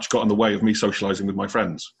soccer match got in the way of me socialising with my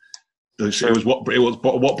friends. It was what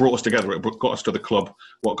brought us together. It got us to the club,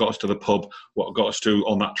 what got us to the pub, what got us to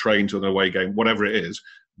on that train to an away game, whatever it is.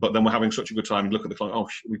 But then we're having such a good time and look at the clock. Oh,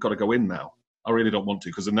 we've got to go in now. I really don't want to,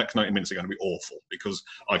 because the next 90 minutes are going to be awful because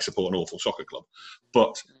I support an awful soccer club.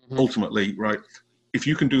 But ultimately, right, if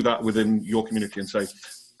you can do that within your community and say,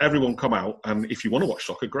 everyone come out, and if you want to watch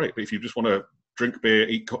soccer, great. But if you just want to drink beer,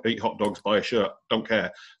 eat hot dogs, buy a shirt, don't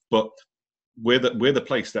care. But we're the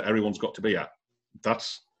place that everyone's got to be at.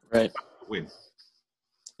 That's right. Win.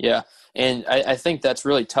 Yeah, and I think that's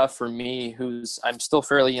really tough for me, I'm still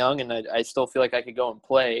fairly young, and I still feel like I could go and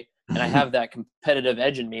play, and I have that competitive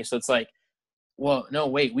edge in me. So it's like, well, no,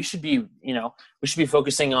 wait, we should be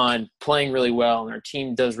focusing on playing really well, and our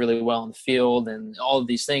team does really well on the field, and all of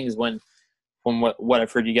these things. When what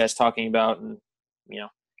I've heard you guys talking about, and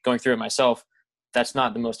going through it myself, that's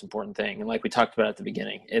not the most important thing. And like we talked about at the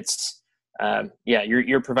beginning, it's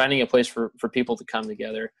you're providing a place for people to come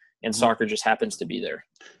together. And soccer just happens to be there.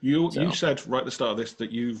 You said right at the start of this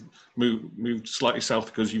that you've moved slightly south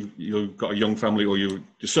because you've got a young family, or you're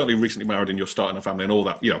certainly recently married and you're starting a family and all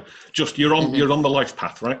that. Just you're on the life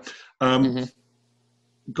path, right?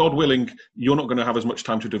 God willing, you're not going to have as much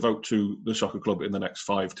time to devote to the soccer club in the next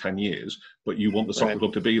 5-10 years, but you want the soccer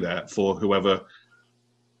club to be there for whoever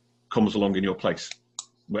comes along in your place,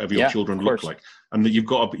 whatever your children look like, and that you've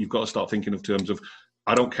got to start thinking of terms of.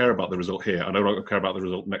 I don't care about the result here. I don't care about the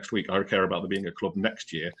result next week. I care about there being a club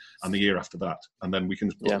next year and the year after that. And then we can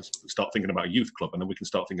start thinking about a youth club, and then we can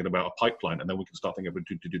start thinking about a pipeline, and then we can start thinking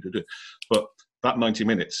about But that 90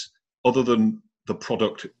 minutes, other than the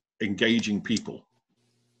product engaging people,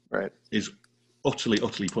 right, is utterly,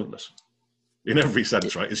 utterly pointless. In every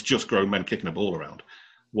sense, right? It's just grown men kicking a ball around.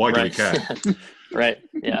 Why do we care? Right,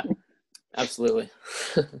 yeah, absolutely.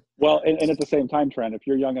 Well, and at the same time, Trent, if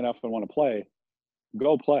you're young enough and want to play,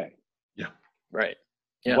 go play. Yeah. Right.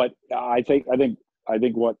 Yeah. But I think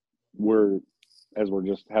what we're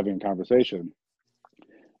just having a conversation,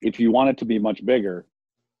 if you want it to be much bigger,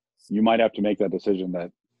 you might have to make that decision that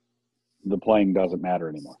the playing doesn't matter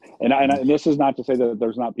anymore. And this is not to say that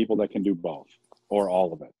there's not people that can do both or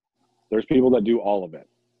all of it. There's people that do all of it.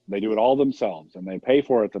 They do it all themselves, and they pay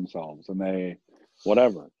for it themselves, and they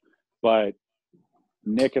whatever. But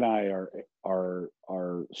Nick and I are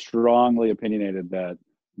strongly opinionated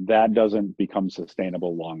that doesn't become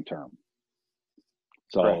sustainable long term.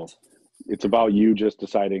 So Right. it's about you just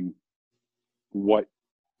deciding what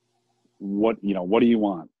do you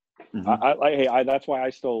want? Mhm. That's why I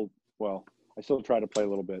still try to play a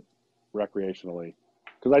little bit recreationally,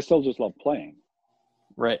 because I still just love playing.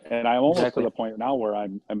 Right. And I'm almost Exactly. to the point now where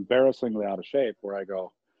I'm embarrassingly out of shape, where I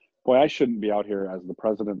go, boy, I shouldn't be out here as the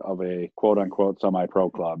president of a quote unquote semi-pro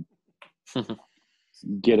club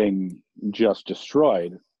getting just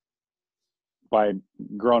destroyed by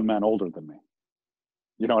grown men older than me.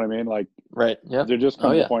 You know what I mean? Like, Right. Yep. there just Oh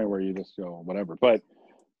comes a yeah. point where you just go, whatever. But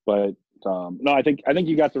no, I think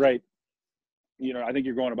you got the right, I think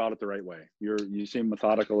you're going about it the right way. You seem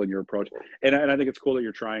methodical in your approach. And I think it's cool that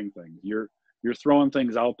you're trying things. You're throwing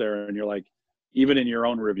things out there, and you're like, even in your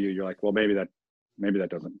own review, you're like, well, maybe that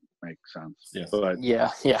doesn't make sense. Yeah. But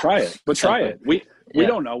Yeah. try it. But try it. We Yeah.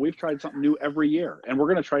 don't know. We've tried something new every year, and we're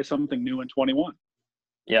going to try something new in 21.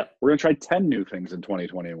 Yeah. We're going to try 10 new things in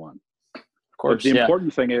 2021. Of But course. the Yeah.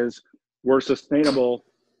 important thing is we're sustainable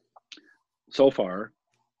so far,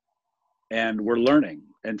 and we're learning.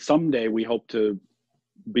 And someday we hope to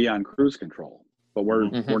be on cruise control, but we're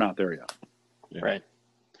not there yet. Yeah. Right.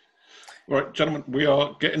 All right, gentlemen, we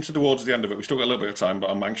are getting towards the end of it. We've still got a little bit of time,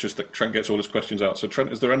 but I'm anxious that Trent gets all his questions out. So,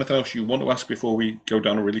 Trent, is there anything else you want to ask before we go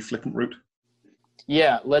down a really flippant route?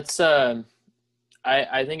 Yeah. Let's. I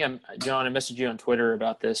think John. I messaged you on Twitter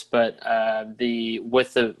about this, but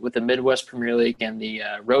with the Midwest Premier League and the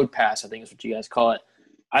Road Pass, I think is what you guys call it.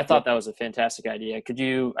 I thought that was a fantastic idea.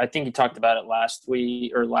 I think you talked about it last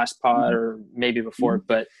week or last pod or maybe before,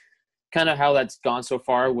 but kind of how that's gone so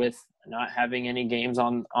far with not having any games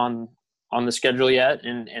on the schedule yet,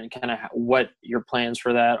 and kind of what your plans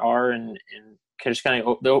for that are, and just kind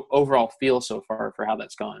of the overall feel so far for how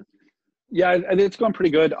that's gone. Yeah, it's gone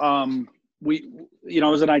pretty good. It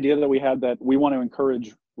was an idea that we had, that we want to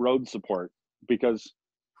encourage road support, because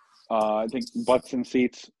I think butts and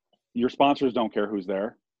seats, your sponsors don't care who's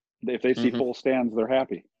there. If they see full stands, they're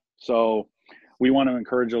happy. So we want to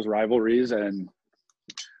encourage those rivalries, and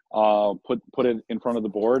put it in front of the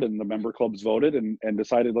board, and the member clubs voted and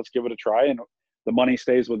decided, let's give it a try. And the money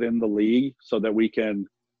stays within the league so that we can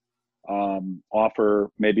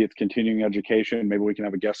offer, maybe it's continuing education, maybe we can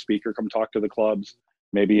have a guest speaker come talk to the clubs,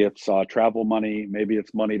 maybe it's travel money, maybe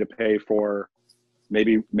it's money to pay for,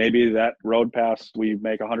 maybe that road pass, we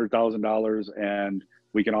make $100,000 and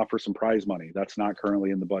we can offer some prize money. That's not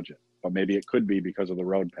currently in the budget, but maybe it could be because of the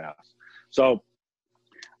road pass. So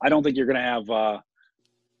I don't think you're going to have,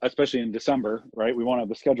 especially in December, right? We won't have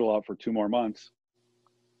the schedule out for 2 more months.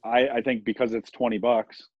 I think because it's $20,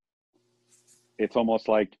 it's almost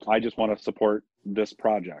like, I just want to support this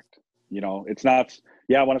project. It's not,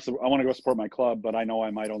 I want to go support my club, but I know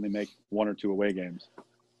I might only make 1 or 2 away games.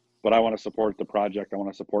 But I want to support the project. I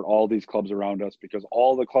want to support all these clubs around us, because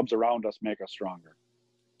all the clubs around us make us stronger.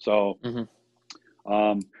 So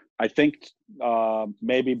I think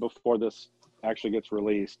maybe before this actually gets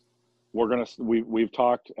released, we've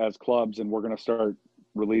talked as clubs, and we're going to start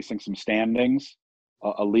releasing some standings,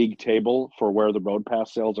 a league table for where the road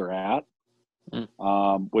pass sales are at,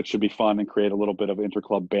 which should be fun and create a little bit of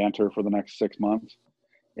interclub banter for the next 6 months,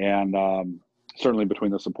 and certainly between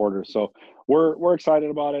the supporters. So we're excited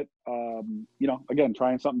about it. Again,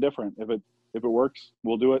 trying something different. If it works,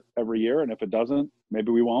 we'll do it every year, and if it doesn't,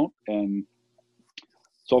 maybe we won't. And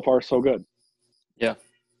so far, so good. Yeah.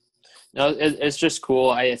 No, it's just cool.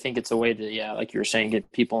 I think it's a way to, like you were saying,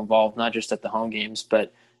 get people involved, not just at the home games,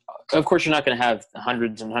 but of course you're not going to have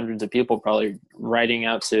hundreds and hundreds of people probably riding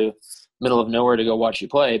out to middle of nowhere to go watch you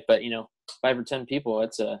play. But 5 or 10 people,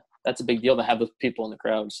 that's a big deal to have those people in the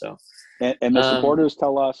crowd. So, and the supporters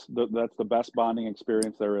tell us that's the best bonding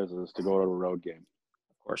experience there is to go to a road game.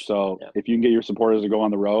 Of course. So if you can get your supporters to go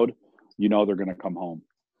on the road, they're going to come home.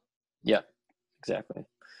 Yeah, exactly.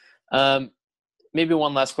 Maybe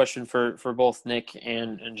one last question for both Nick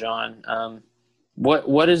and John.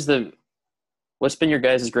 What's been your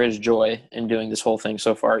guys' greatest joy in doing this whole thing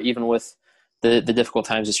so far, even with the difficult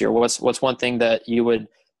times this year? What's one thing that you would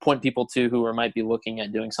point people to who might be looking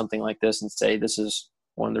at doing something like this and say, this is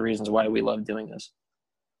one of the reasons why we love doing this?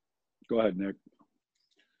 Go ahead, Nick.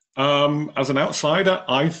 As an outsider,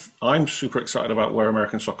 I'm super excited about where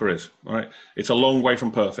American soccer is. Right, it's a long way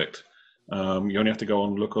from perfect. You only have to go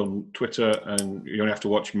and look on Twitter, and you only have to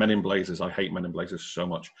watch Men in Blazers. I hate Men in Blazers so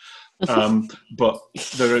much, but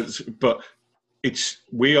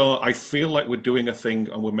I feel like we're doing a thing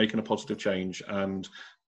and we're making a positive change. And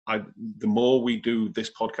the more we do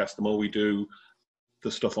this podcast, the more we do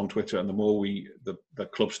the stuff on Twitter and the more the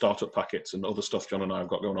club startup packets and other stuff John and I have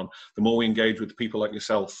got going on, the more we engage with people like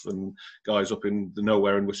yourself and guys up in the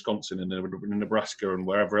nowhere in Wisconsin and in Nebraska and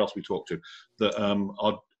wherever else we talk to that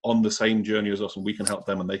are on the same journey as us, and we can help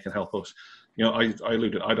them and they can help us. You know, I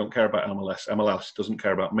alluded, I don't care about MLS. MLS doesn't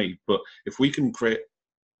care about me. But if we can create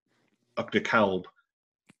a DeKalb,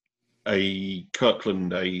 a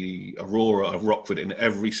Kirkland, a Aurora, a Rockford in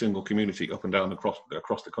every single community up and down across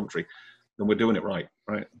the country, then we're doing it right.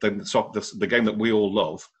 Then the game that we all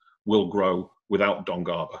love will grow without Don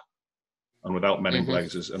Garber and without Men in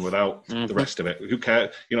Blazers and without the rest of it. Who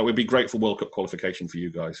cares? You know, it'd be great for World Cup qualification for you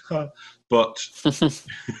guys. But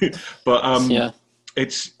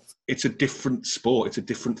it's a different sport. It's a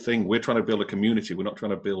different thing. We're trying to build a community. We're not trying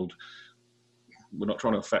to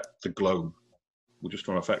affect the globe. We're just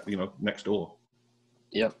trying to affect, next door.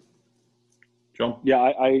 Yep. John? Yeah,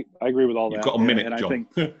 I agree with all that. You've got a minute, and John.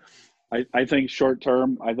 I think short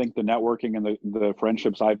term, I think the networking and the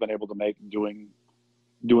friendships I've been able to make doing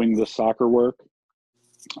this soccer work,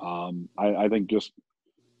 I think just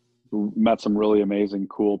met some really amazing,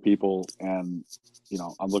 cool people, and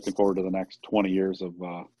I'm looking forward to the next 20 years of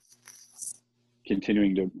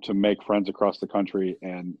continuing to make friends across the country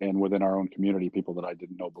and within our own community, people that I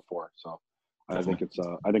didn't know before. So I think it's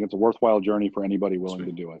a worthwhile journey for anybody willing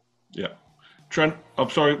to do it. Yeah. Trent, I'm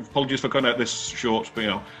sorry, apologies for cutting out this short,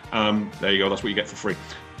 but there you go. That's what you get for free.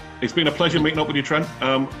 It's been a pleasure meeting up with you, Trent.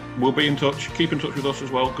 We'll be in touch. Keep in touch with us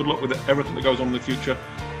as well. Good luck with everything that goes on in the future.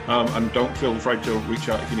 And don't feel afraid to reach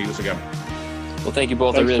out if you need us again. Well, thank you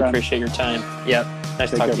both. Thanks, I really Trent. appreciate your time. Yep.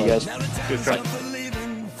 Nice to talk to you guys. Cheers, Trent.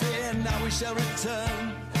 Now we shall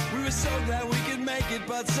return. We were so glad we could make it,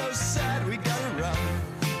 but so sad we gotta run.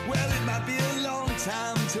 Well, it might be a long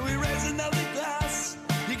time till we raise another glass.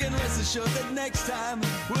 You can rest assured that next time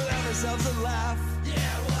we'll have ourselves a laugh.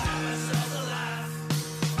 Yeah, we'll have ourselves a laugh.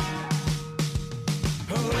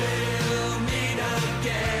 Away.